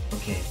happy.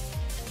 Okay.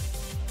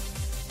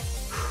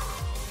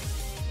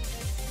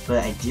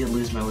 But I did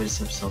lose my way to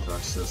Sub-Celtic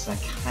still, so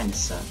that kinda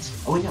sucks.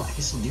 Oh wait, no, I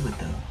can still do it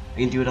though. I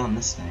can do it on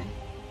this thing.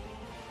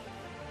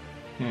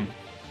 Are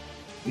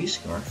you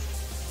Scarf?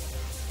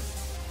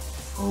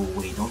 Oh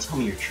wait, don't tell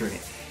me your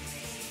trick.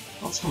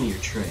 Don't tell me your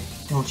trick.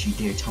 Don't you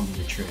dare tell me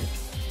your trick.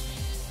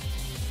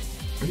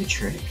 Are you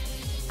Trick?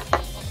 Are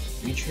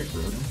you Trick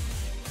Rotom?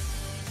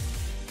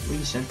 Where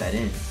you sent that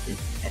in?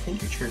 I think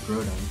you're Trick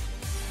Rotom.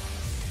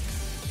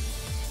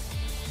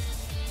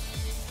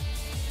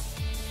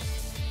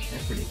 Should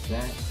I predict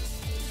that?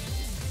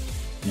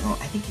 No,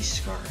 I think he's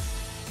Scarf.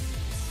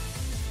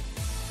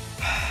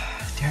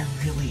 I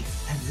really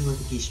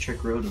think he's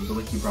Trick Rotom, the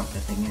way he brought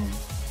that thing in.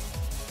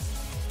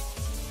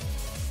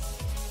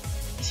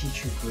 Is he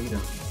Trick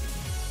Rotom?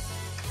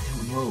 I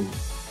don't know.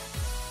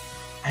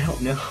 I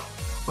don't know.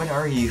 What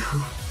are you?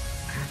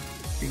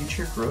 Are you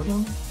Trick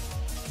Rotom?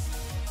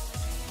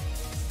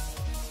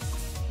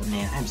 But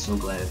man, I'm so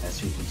glad that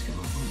Suicune's gone.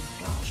 Oh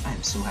my gosh, I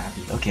am so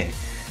happy. Okay,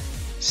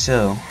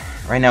 so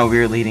right now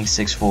we're leading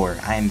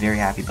 6-4. I am very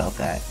happy about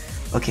that.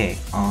 Okay,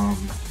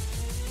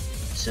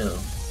 so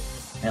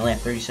I only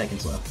have 30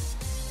 seconds left.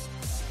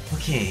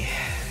 Okay,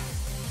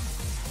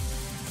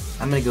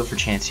 I'm gonna go for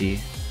Chansey.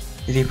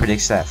 If he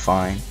predicts that,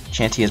 fine.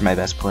 Chansey is my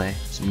best play,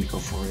 so I'm gonna go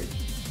for it.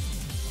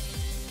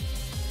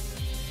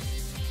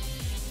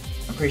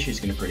 I'm pretty sure he's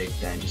gonna predict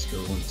that and just go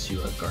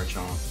into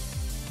Garchomp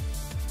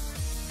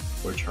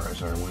or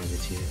Charizard, one of the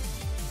two.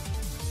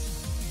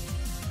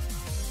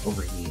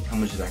 Overheat. How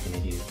much is that gonna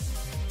do?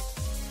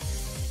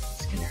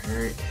 It's gonna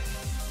hurt.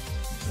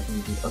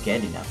 Okay, I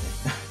did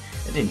nothing.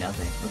 I did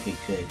nothing. Okay,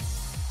 good.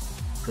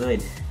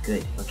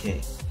 Good.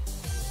 Okay.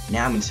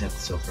 Now I'm gonna set up the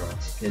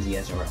Silph because he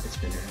has a Rapid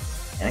Spinner.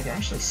 And I can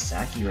actually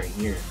stack you right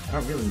here. I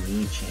don't really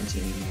need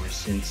Chansey anymore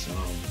since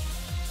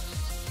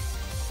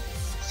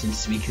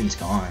Suicune's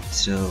gone.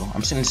 So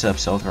I'm just gonna set up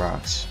Silph.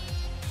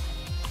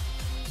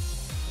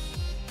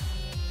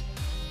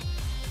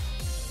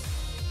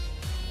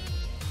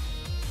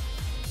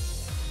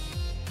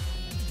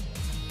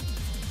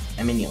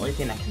 I mean, the only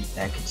thing that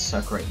could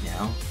suck right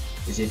now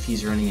is if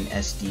he's running an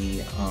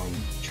SD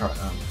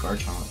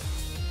Garchomp.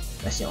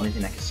 That's the only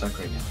thing that could suck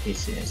right now. Okay,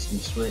 so I see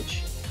him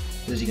switch.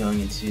 Who's he going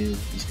into?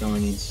 He's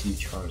going into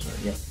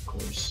Charizard. Yep, of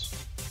course.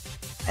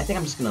 I think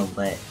I'm just gonna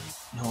let.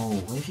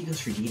 No, what if he goes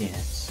for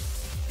D-Dance?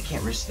 I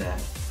can't risk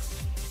that.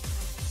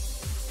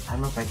 I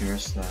don't know if I can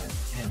risk that.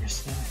 Can I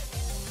risk that?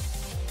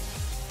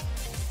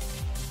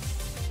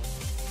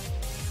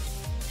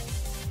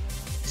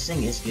 This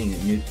thing is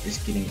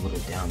getting a little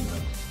down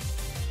though.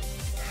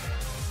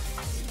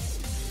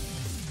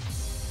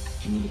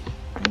 I need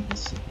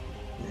this.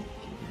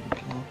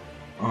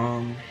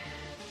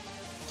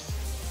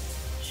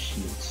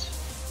 Shoot.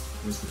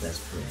 What's the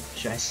best play?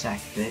 Should I sack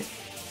Thick?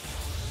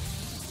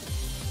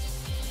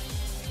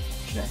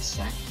 Should I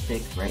sack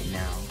Thick right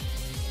now?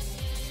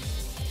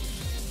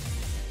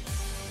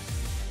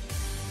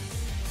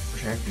 Or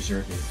should I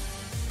preserve it?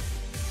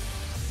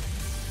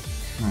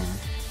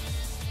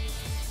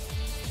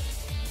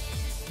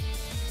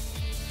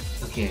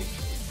 Okay.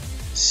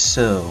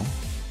 So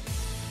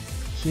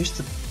here's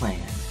the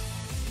plan.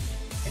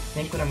 I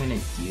think what I'm gonna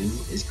do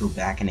is go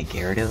back into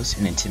Gyarados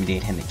and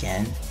intimidate him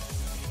again,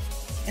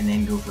 and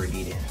then go for a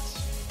D-Dance.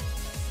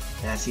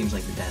 That seems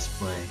like the best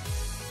play.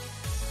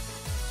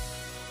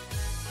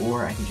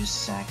 Or I can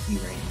just sack you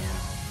right now.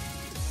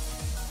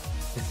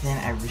 But then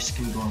I risk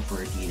him going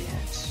for a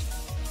D-Dance.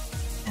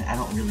 And I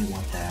don't really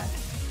want that.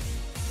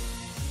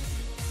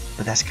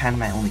 But that's kind of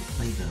my only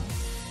play though.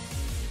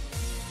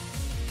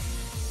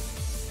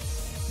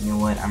 You know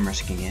what? I'm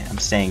risking it. I'm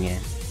staying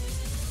in.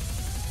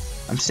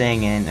 I'm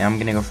staying in, and I'm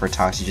gonna go for a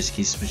Toxie just in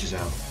case he switches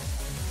out.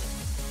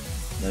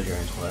 No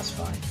Dragons, well, that's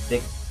fine.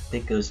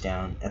 Thick goes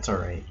down. That's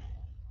alright.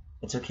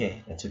 It's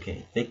okay. That's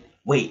okay. Thick.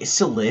 Wait, it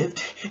still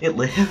lived? It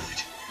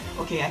lived?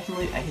 Okay, I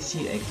can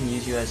see. I can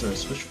use you as a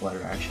Switch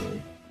Flutter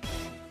actually.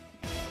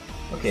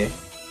 Okay.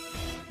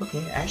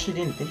 Okay, I actually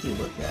didn't think you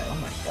looked that. Oh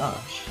my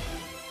gosh.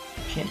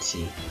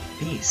 Chansey,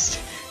 beast.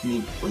 I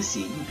mean,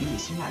 Blissey, you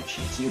beast. You're not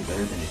Chansey. You're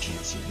better than a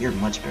Chansey. You're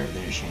much better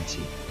than a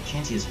Chansey.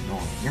 Chansey is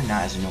annoying. You're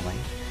not as annoying.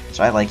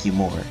 So I like you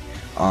more.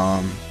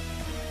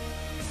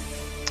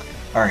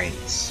 Alright,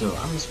 so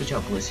I'm gonna switch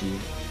out Blissey.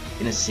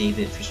 Gonna save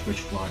it for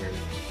Switch Fodder.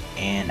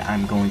 And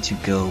I'm going to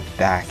go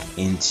back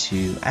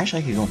into...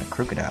 Actually, I could go into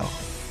Crocodile.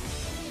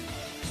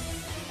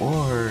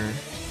 Or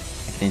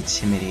I can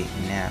Intimidate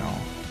now.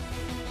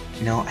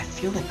 No, I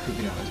feel like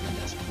Crocodile is my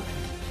best play.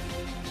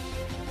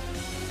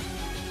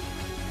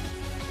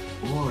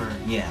 Or,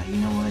 yeah, you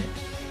know what?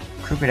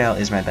 Crocodile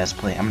is my best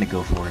play. I'm gonna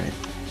go for it.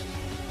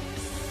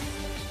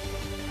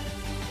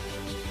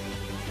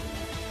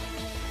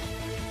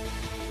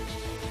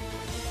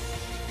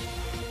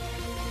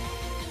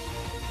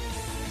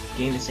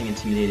 Getting this thing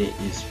intimidated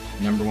is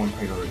 #1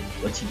 priority.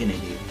 What's he gonna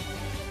do?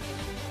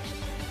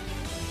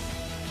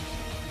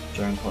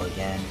 Dragon Claw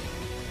again.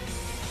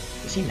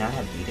 Does he not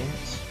have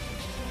D-Dance?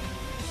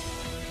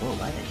 Whoa,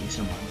 why did I do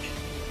so much?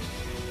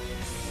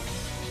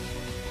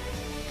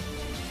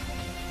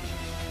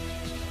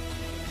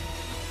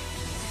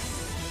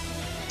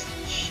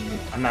 Shoot,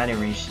 I'm not in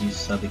range to use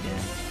sub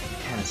again. It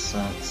kinda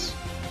sucks.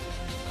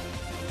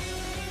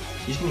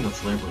 He's gonna go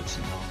Flare Blitz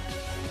now.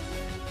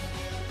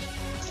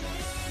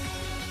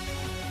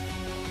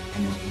 I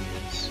know he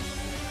is.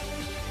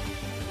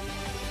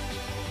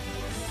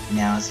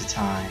 Now's the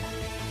time.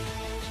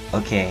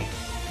 Okay,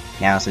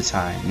 now's the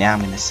time. Now I'm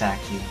gonna sack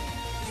you.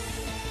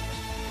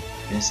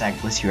 I'm gonna sack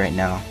Blissey right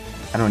now.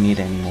 I don't need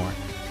it anymore.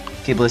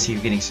 Okay, Blissey,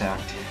 you're getting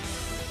sacked.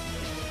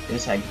 I'm gonna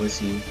sack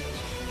Blissey,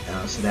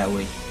 so that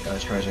way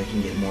Charizard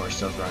can get more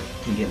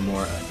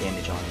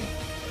damage on it.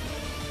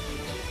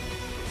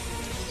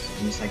 So I'm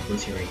gonna sack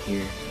Blissey right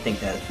here. I think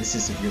that this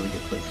is a really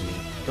good play for me.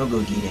 Don't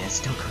go D-Dance.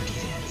 Don't go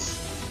D-Dance.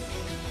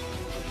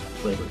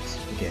 Flavors.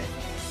 Okay.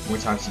 More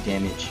toxic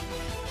damage.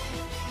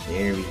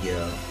 There we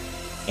go.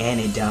 And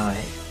it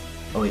died.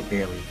 Oh wait,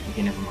 barely.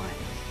 Okay, never mind.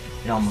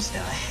 It almost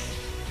died.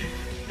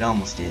 It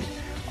almost did.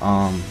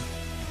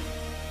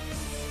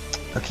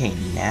 Okay,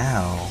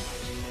 now.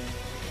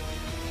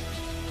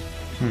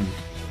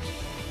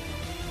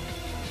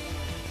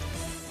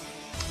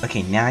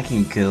 Okay, now I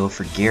can go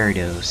for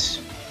Gyarados.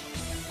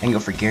 I can go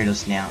for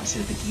Gyarados now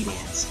instead of the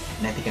D-Dance.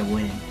 And I think I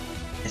win.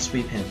 I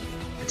sweep him.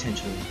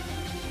 Potentially.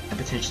 I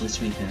potentially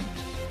sweep him.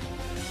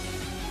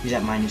 He's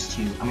at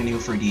 -2. I'm gonna go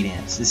for a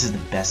D-Dance. This is the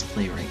best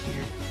play right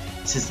here.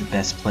 This is the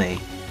best play.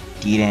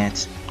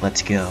 D-Dance,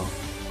 let's go.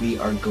 We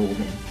are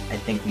golden. I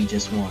think we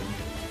just won.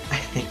 I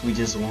think we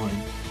just won.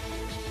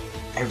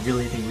 I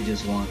really think we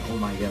just won. Oh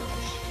my gosh.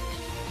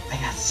 I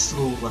got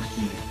so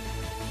lucky.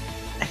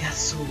 I got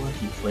so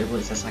lucky. Flare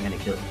Blitz, that's not gonna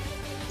kill.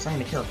 It's not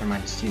gonna kill after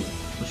 -2.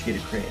 Let's get a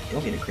crit.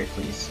 Don't get a crit,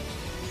 please.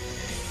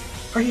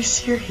 Are you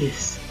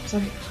serious?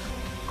 Sorry.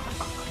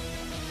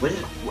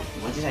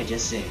 What did I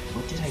just say?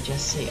 What did I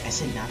just say? I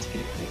said not to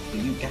get a crit, but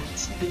you had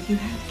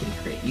to get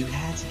a crit. You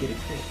had to get a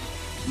crit.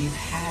 You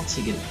had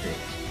to get a crit.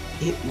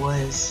 It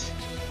was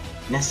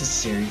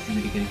necessary for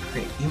you to get a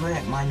crit. You were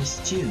at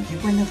 -2. You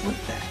wouldn't have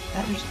lived that.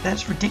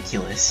 That's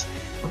ridiculous.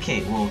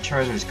 Okay, well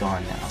Charizard's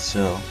gone now,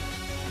 so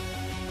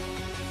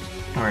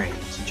alright,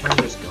 so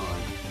Charizard's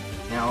gone.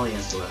 Now all he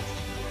has left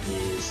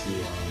is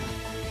the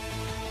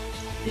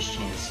this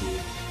Chansey.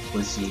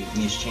 Let's see,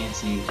 he has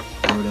Chansey,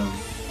 Rotom,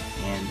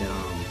 and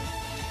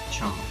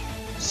Chomp.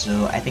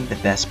 So I think the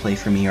best play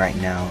for me right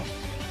now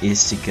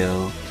is to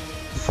go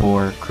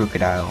for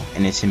Crocodile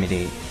and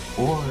Intimidate.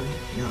 Or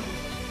no.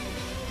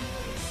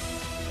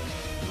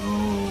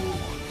 No.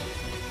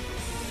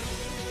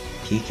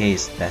 PK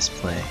is the best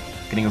play.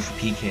 I'm gonna go for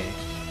PK.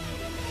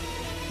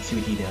 Let's see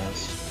what he does.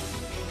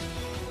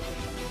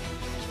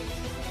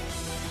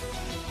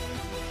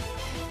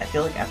 I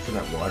feel like after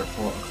that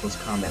waterfall, a close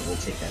combat will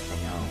take that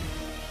thing out.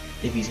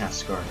 If he's not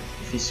Scarf.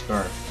 If he's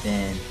Scarf,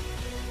 then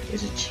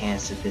there's a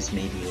chance that this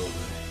may be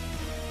over.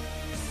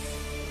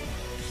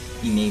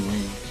 He may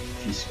win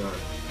if he's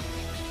Scarf.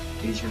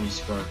 If he's running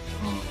Scarf,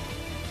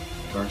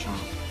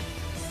 Garchomp.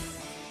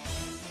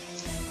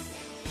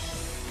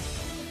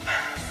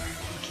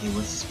 Okay,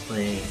 what's his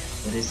play?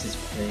 What is his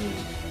play?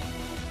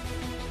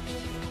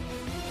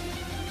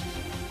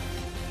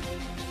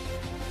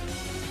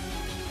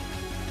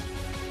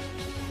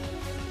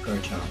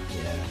 Garchomp,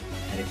 yeah.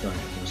 I had a feeling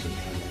that was gonna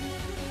come in.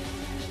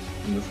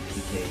 I'm going for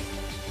PK.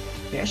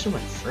 He actually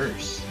went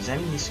first. Does that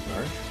mean he's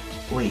Scarf?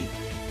 Wait.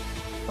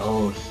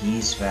 Oh,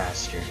 he's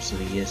faster, so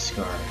he is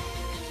Scarf.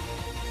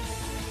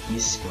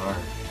 He's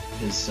Scarf.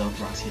 His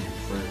Self-Rock's hit him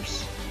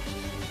first.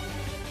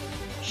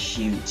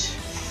 Shoot.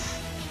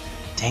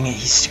 Dang it,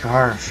 he's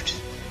Scarfed.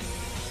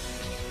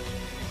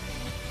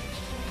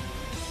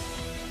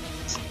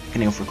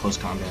 Gonna go for close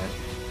combat.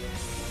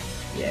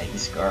 Yeah,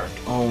 he's Scarfed.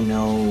 Oh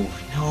no.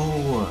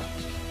 No!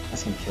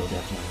 That's gonna kill,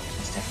 definitely.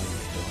 That's definitely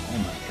gonna kill. Oh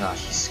my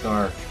gosh, he's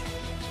Scarfed.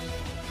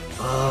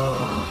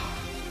 Oh,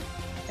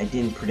 I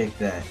didn't predict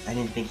that. I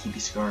didn't think he'd be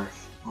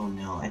Scarf. Oh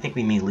no, I think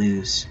we may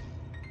lose.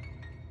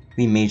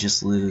 We may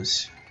just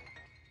lose.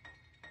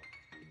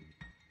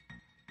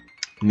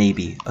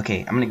 Maybe. Okay,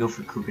 I'm gonna go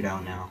for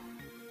Crocodile now.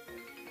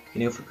 I'm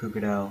gonna go for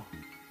Crocodile.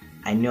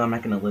 I know I'm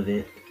not gonna live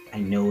it. I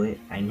know it.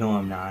 I know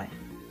I'm not.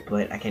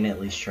 But I can at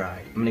least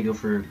try. I'm gonna go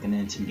for gonna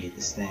intimidate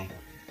this thing.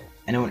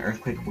 I know an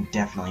earthquake will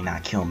definitely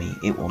not kill me.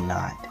 It will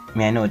not. I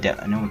mean, I know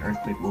an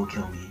earthquake will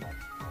kill me.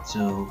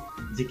 So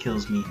if it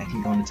kills me, I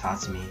can go into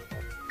Tatsumi,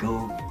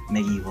 go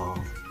Mega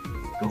Evolve,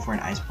 go for an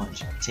Ice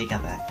Punch, take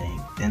out that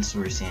thing, then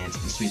Sword Sands,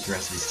 and sweep the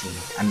rest of his team.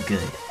 I'm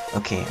good.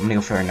 Okay, I'm gonna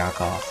go for a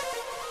knockoff.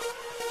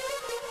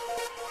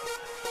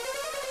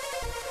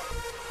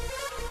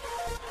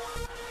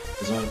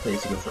 There's only a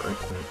place to go for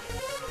Earthquake.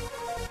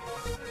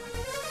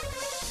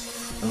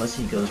 Unless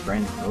he goes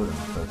Brandon Rotom,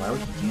 but why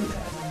would he do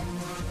that?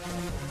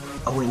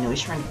 Oh wait, no,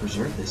 he's trying to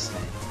preserve this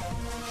thing.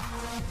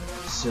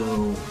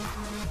 So,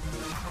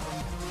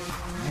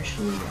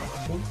 actually, I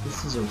think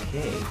this is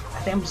okay.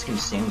 I think I'm just gonna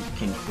stay with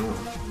King Cool.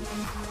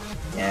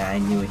 Yeah, I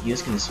knew it. He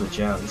was gonna switch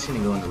out. He's gonna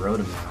go into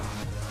Rotom now.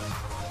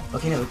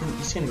 Okay, no,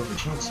 he's gonna go for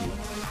Chansey.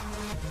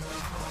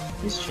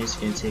 This Chansey's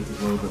gonna take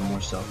a little bit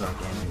more self-rock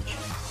damage.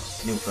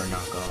 Go for a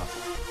knockoff.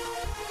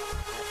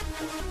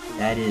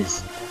 That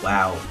is,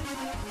 wow.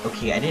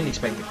 Okay, I didn't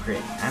expect the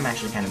crit. I'm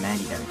actually kind of mad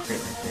he got a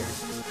crit right there.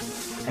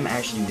 I'm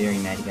actually very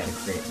mad he got a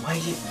crit. Why?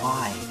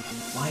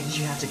 Why did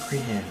you have to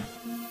crit him?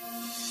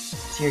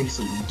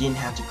 Seriously, you didn't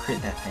have to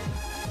crit that thing.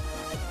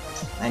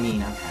 I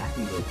mean, I'm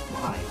happy, but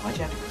why? Why'd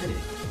you have to crit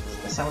it?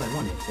 That's not what I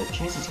wanted. But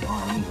Chansey's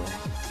gone anyway.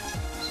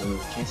 So,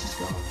 Chansey's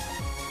gone.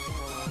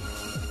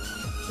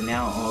 But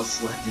now all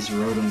that's left is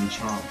Rotom and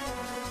Chomp.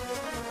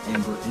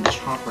 And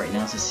Chomp right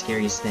now is the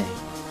scariest thing.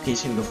 Okay,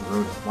 he's gonna go for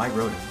Rotom. Why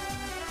Rotom?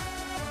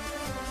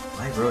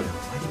 Why Rotom?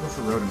 Why do you go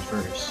for Rotom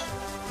first?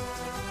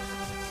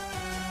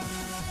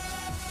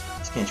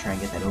 He's gonna try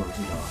and get that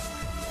overheat off.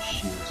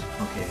 Shoot.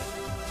 Okay.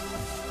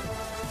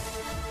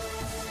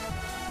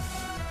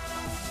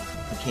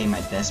 Okay,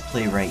 my best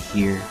play right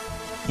here.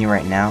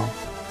 Right now.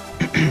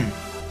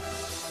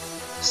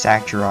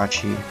 Sack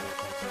Jirachi.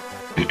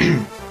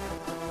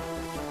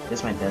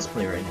 That's my best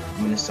play right now.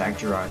 I'm gonna sack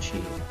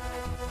Jirachi.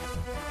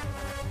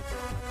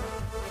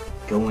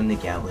 Go in the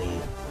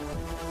Gallade.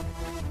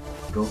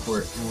 Go for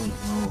it. Oh, wait,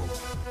 no.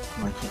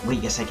 No, I can't. Wait,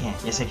 yes I can.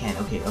 Yes I can.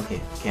 Okay,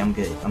 okay. Okay, I'm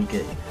good. I'm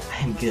good. I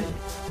am good.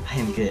 I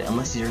am good.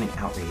 Unless he's running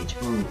Outrage.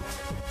 Ooh.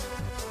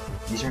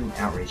 If he's running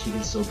Outrage, he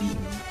can still beat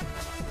me.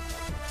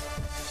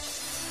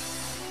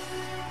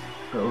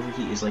 But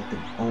Overheat is like the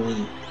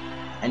only...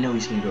 I know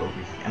he's gonna go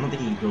Overheat. I don't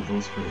think he can go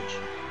Volt Switch.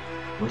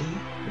 Would he?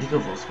 Would he go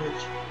Volt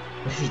Switch?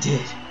 What if he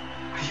did?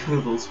 Would he go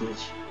Volt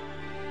Switch?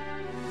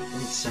 That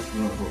would suck if he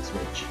went Volt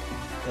Switch.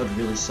 That would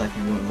really suck if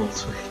he went Volt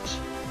Switch.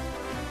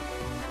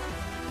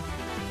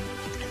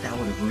 That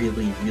would have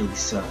really, really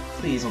sucked.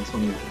 Please don't tell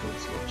me you went Volt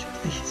Switch.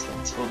 Please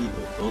don't tell me you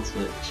went Volt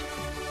Switch.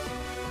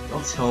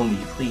 Don't tell me.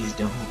 Please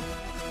don't.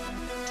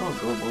 Don't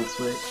go Volt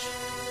Switch.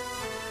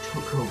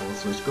 Don't go Volt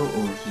Switch. Go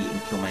Overheat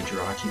and kill my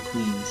Jirachi,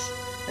 please.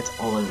 That's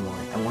all I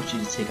want. I want you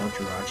to take out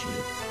Jirachi.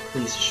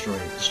 Please destroy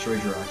it. Destroy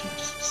Jirachi.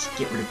 Just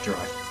get rid of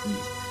Jirachi,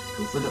 please.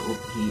 Go for the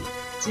Overheat,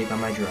 take out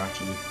my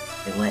Jirachi,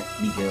 and let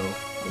me go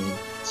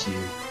into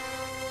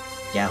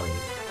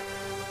Gallade.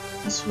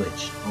 He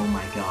switched. Oh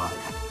my god.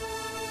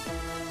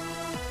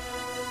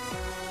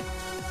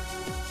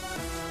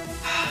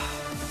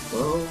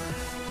 Whoa.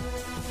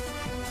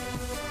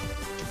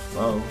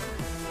 Whoa.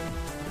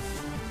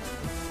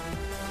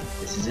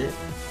 This is it.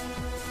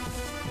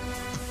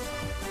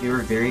 We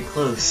were very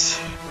close.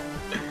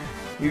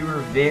 We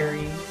were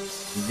very,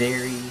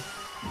 very,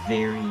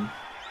 very,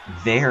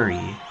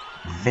 very,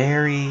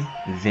 very,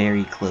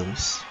 very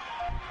close.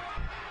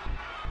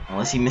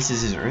 Unless he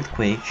misses his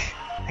Earthquake,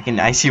 I can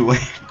Icy Wind.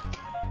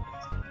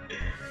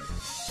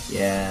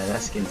 Yeah,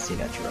 that's gonna take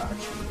out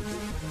Jirachi.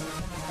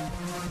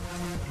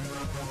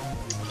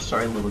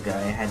 Sorry, little guy,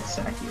 I had to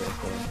sack you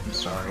right there. I'm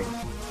sorry.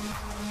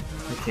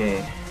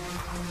 Okay.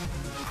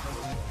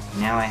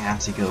 Now I have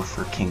to go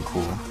for King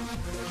Cool.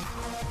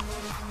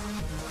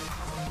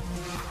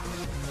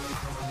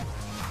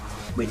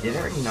 Wait, did I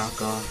already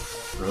knock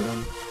off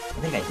Rotom?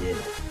 I think I did.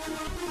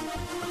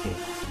 Okay,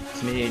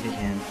 intimidated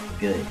him.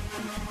 Good.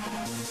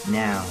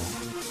 Now,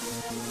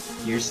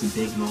 here's the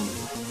big moment.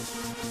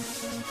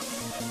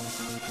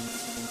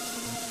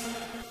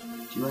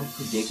 Do I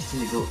predict him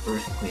to go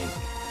Earthquake?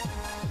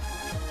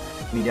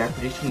 I mean, do I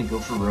predict him to go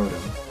for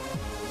Rotom?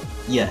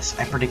 Yes,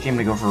 I predict him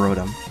to go for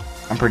Rotom.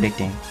 I'm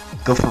predicting.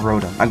 Go for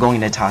Rotom. I'm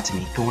going into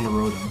Tatsumi. Go into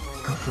Rotom.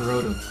 Go for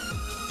Rotom.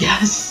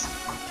 Yes!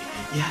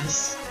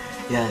 Yes!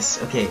 Yes,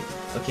 okay.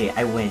 Okay,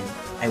 I win.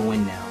 I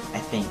win now. I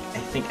think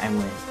I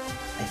win.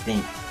 I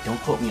think. Don't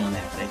quote me on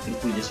that, but I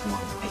think we just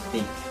won. I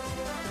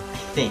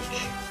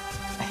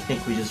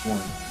think we just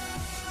won.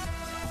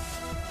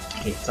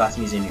 Okay,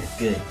 Tatsumi's in here.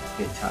 Good.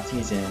 Good.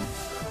 Tatsumi's in.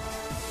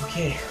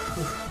 Okay.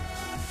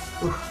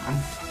 Whew. Whew.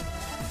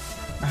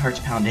 My heart's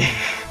pounding.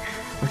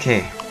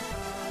 Okay.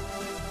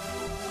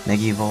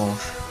 Mega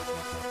Evolve.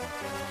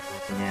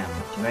 Now,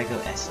 do I go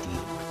SD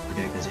or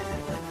do I go Zen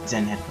Headbutt?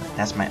 Zen Headbutt.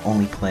 That's my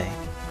only play.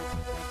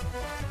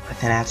 But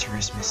then answer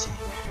is missing.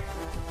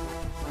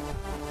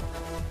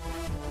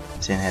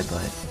 Zen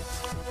Headbutt.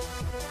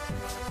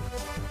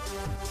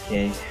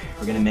 Okay,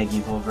 we're gonna Mega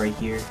Evolve right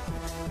here.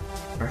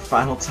 Our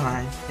final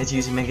time is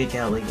using Mega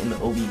Galley in the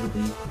OBA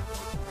League.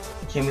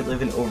 Can we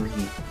live in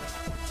overheat?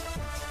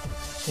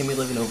 Can we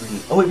live in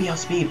overheat? Oh wait, we have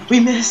speed!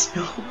 We missed!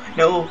 No!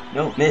 No!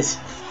 No! Miss!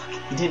 Fuck!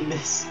 He didn't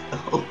miss!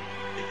 No!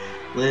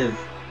 Live!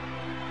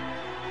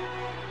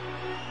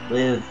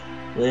 Live!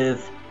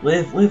 Live!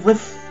 Live! Live!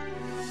 Live!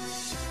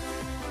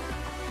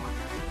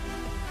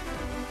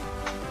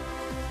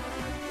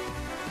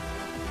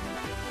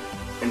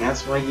 And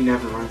that's why he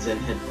never runs in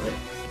headbutt.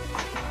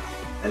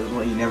 That is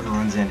why he never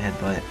runs in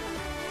headbutt.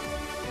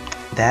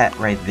 That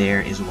right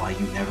there is why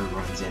you never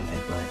runs in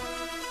headbutt.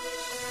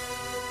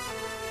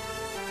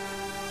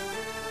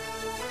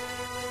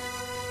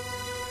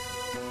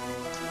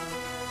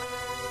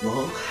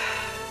 Well,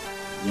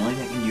 the only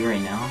thing I can do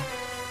right now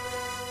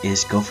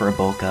is go for a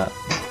bulk up.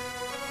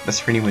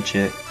 That's pretty much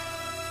it.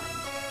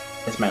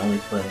 That's my only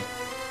play.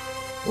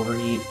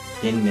 Overheat,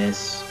 didn't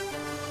miss.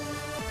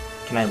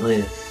 Can I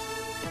live?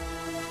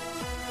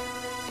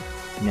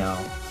 No.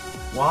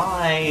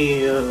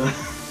 Why?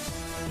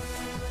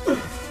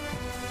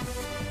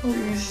 Are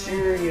you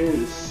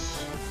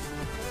serious?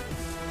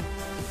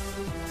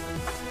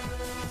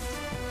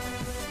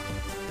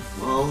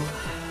 Well,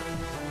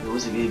 it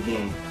was a good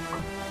game.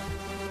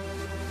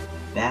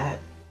 That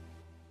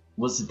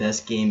was the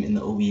best game in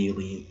the OBA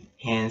League.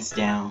 Hands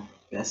down.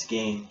 Best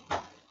game.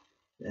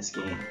 Best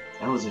game.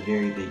 That was a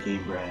very big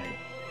game, Brad.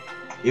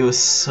 It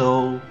was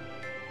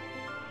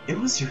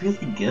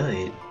really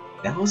good.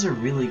 That was a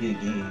really good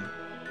game.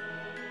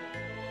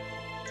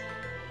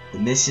 The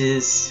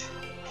misses,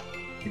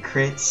 the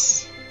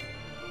crits,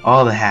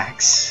 all the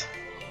hacks,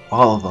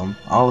 all of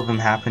them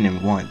happened in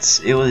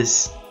once. It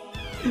was...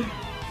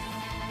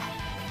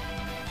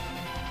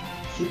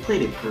 He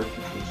played it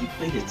perfectly. He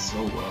played it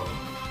so well.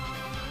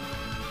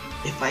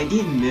 If I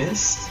didn't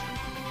miss,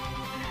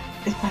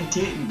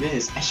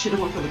 I should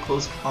have went for the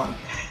close combat.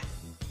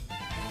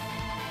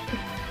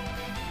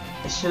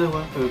 I should have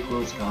went for the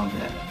close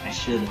combat. I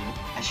should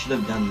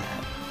have done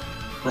that.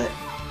 But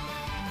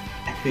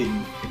I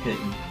couldn't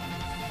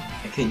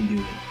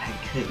do it.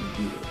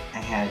 I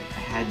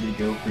had to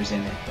go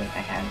present it, but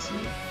I had to.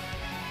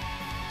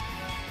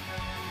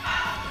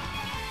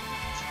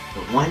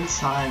 But one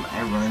time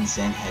I run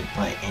Zen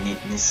Headbutt and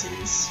it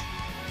misses.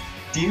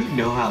 Do you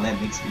know how that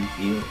makes me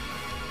feel?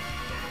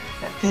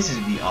 That pisses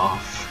me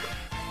off.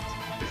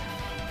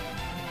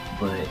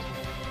 But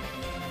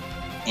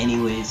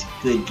anyways,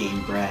 good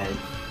game, Brad.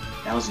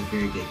 That was a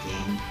very good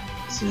game.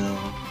 So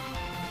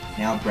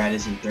now Brad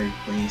is in 3rd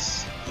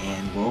place,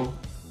 and we'll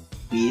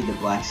be the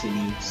Black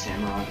City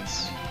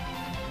Samurotts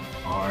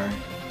are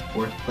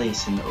 4th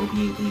place in the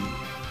OBA League.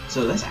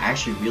 So that's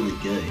actually really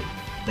good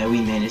that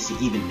we managed to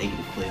even make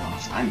the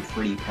playoffs. I'm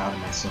pretty proud of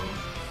myself,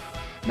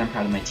 and I'm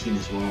proud of my team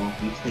as well.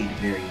 We played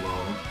very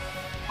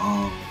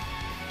well.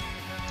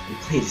 We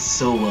played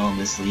so well in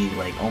this league,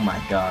 like, oh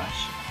my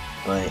gosh.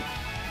 But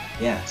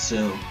yeah,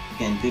 so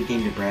again, good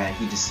game to Brad.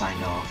 He just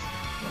signed off,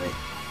 but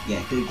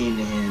yeah, good game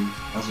to him.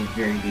 That was a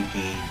very good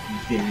game,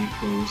 very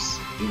close.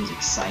 It was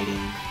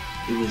exciting.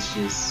 It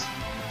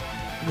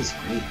was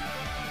great.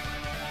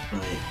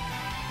 But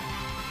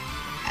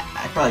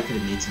I probably could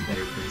have made some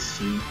better plays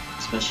too,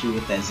 especially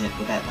with that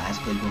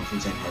last play going for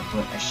Zen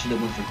Headbutt. I should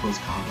have went for close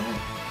combat,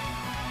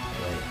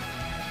 but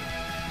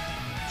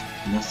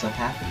you know, stuff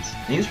happens.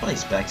 And he was probably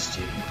Specs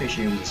too. I'm pretty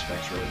sure he was a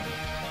Specs road.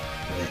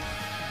 But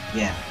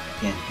yeah,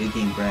 again, good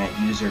game, Brad.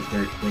 You deserve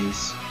 3rd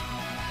place.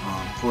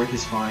 4th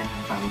is fine.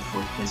 I'm fine with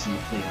 4th place in the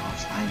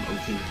playoffs. I'm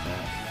okay with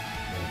that.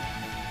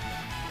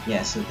 But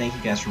yeah, so thank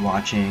you guys for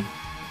watching,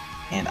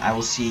 and I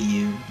will see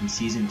you in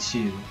Season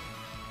 2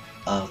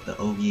 of the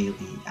OBA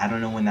League. I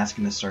don't know when that's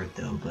going to start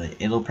though, but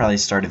it'll probably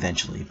start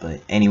eventually.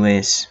 But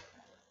anyways,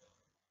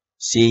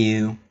 see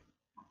you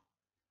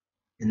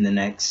in the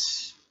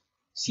next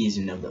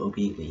season of the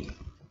OBA League.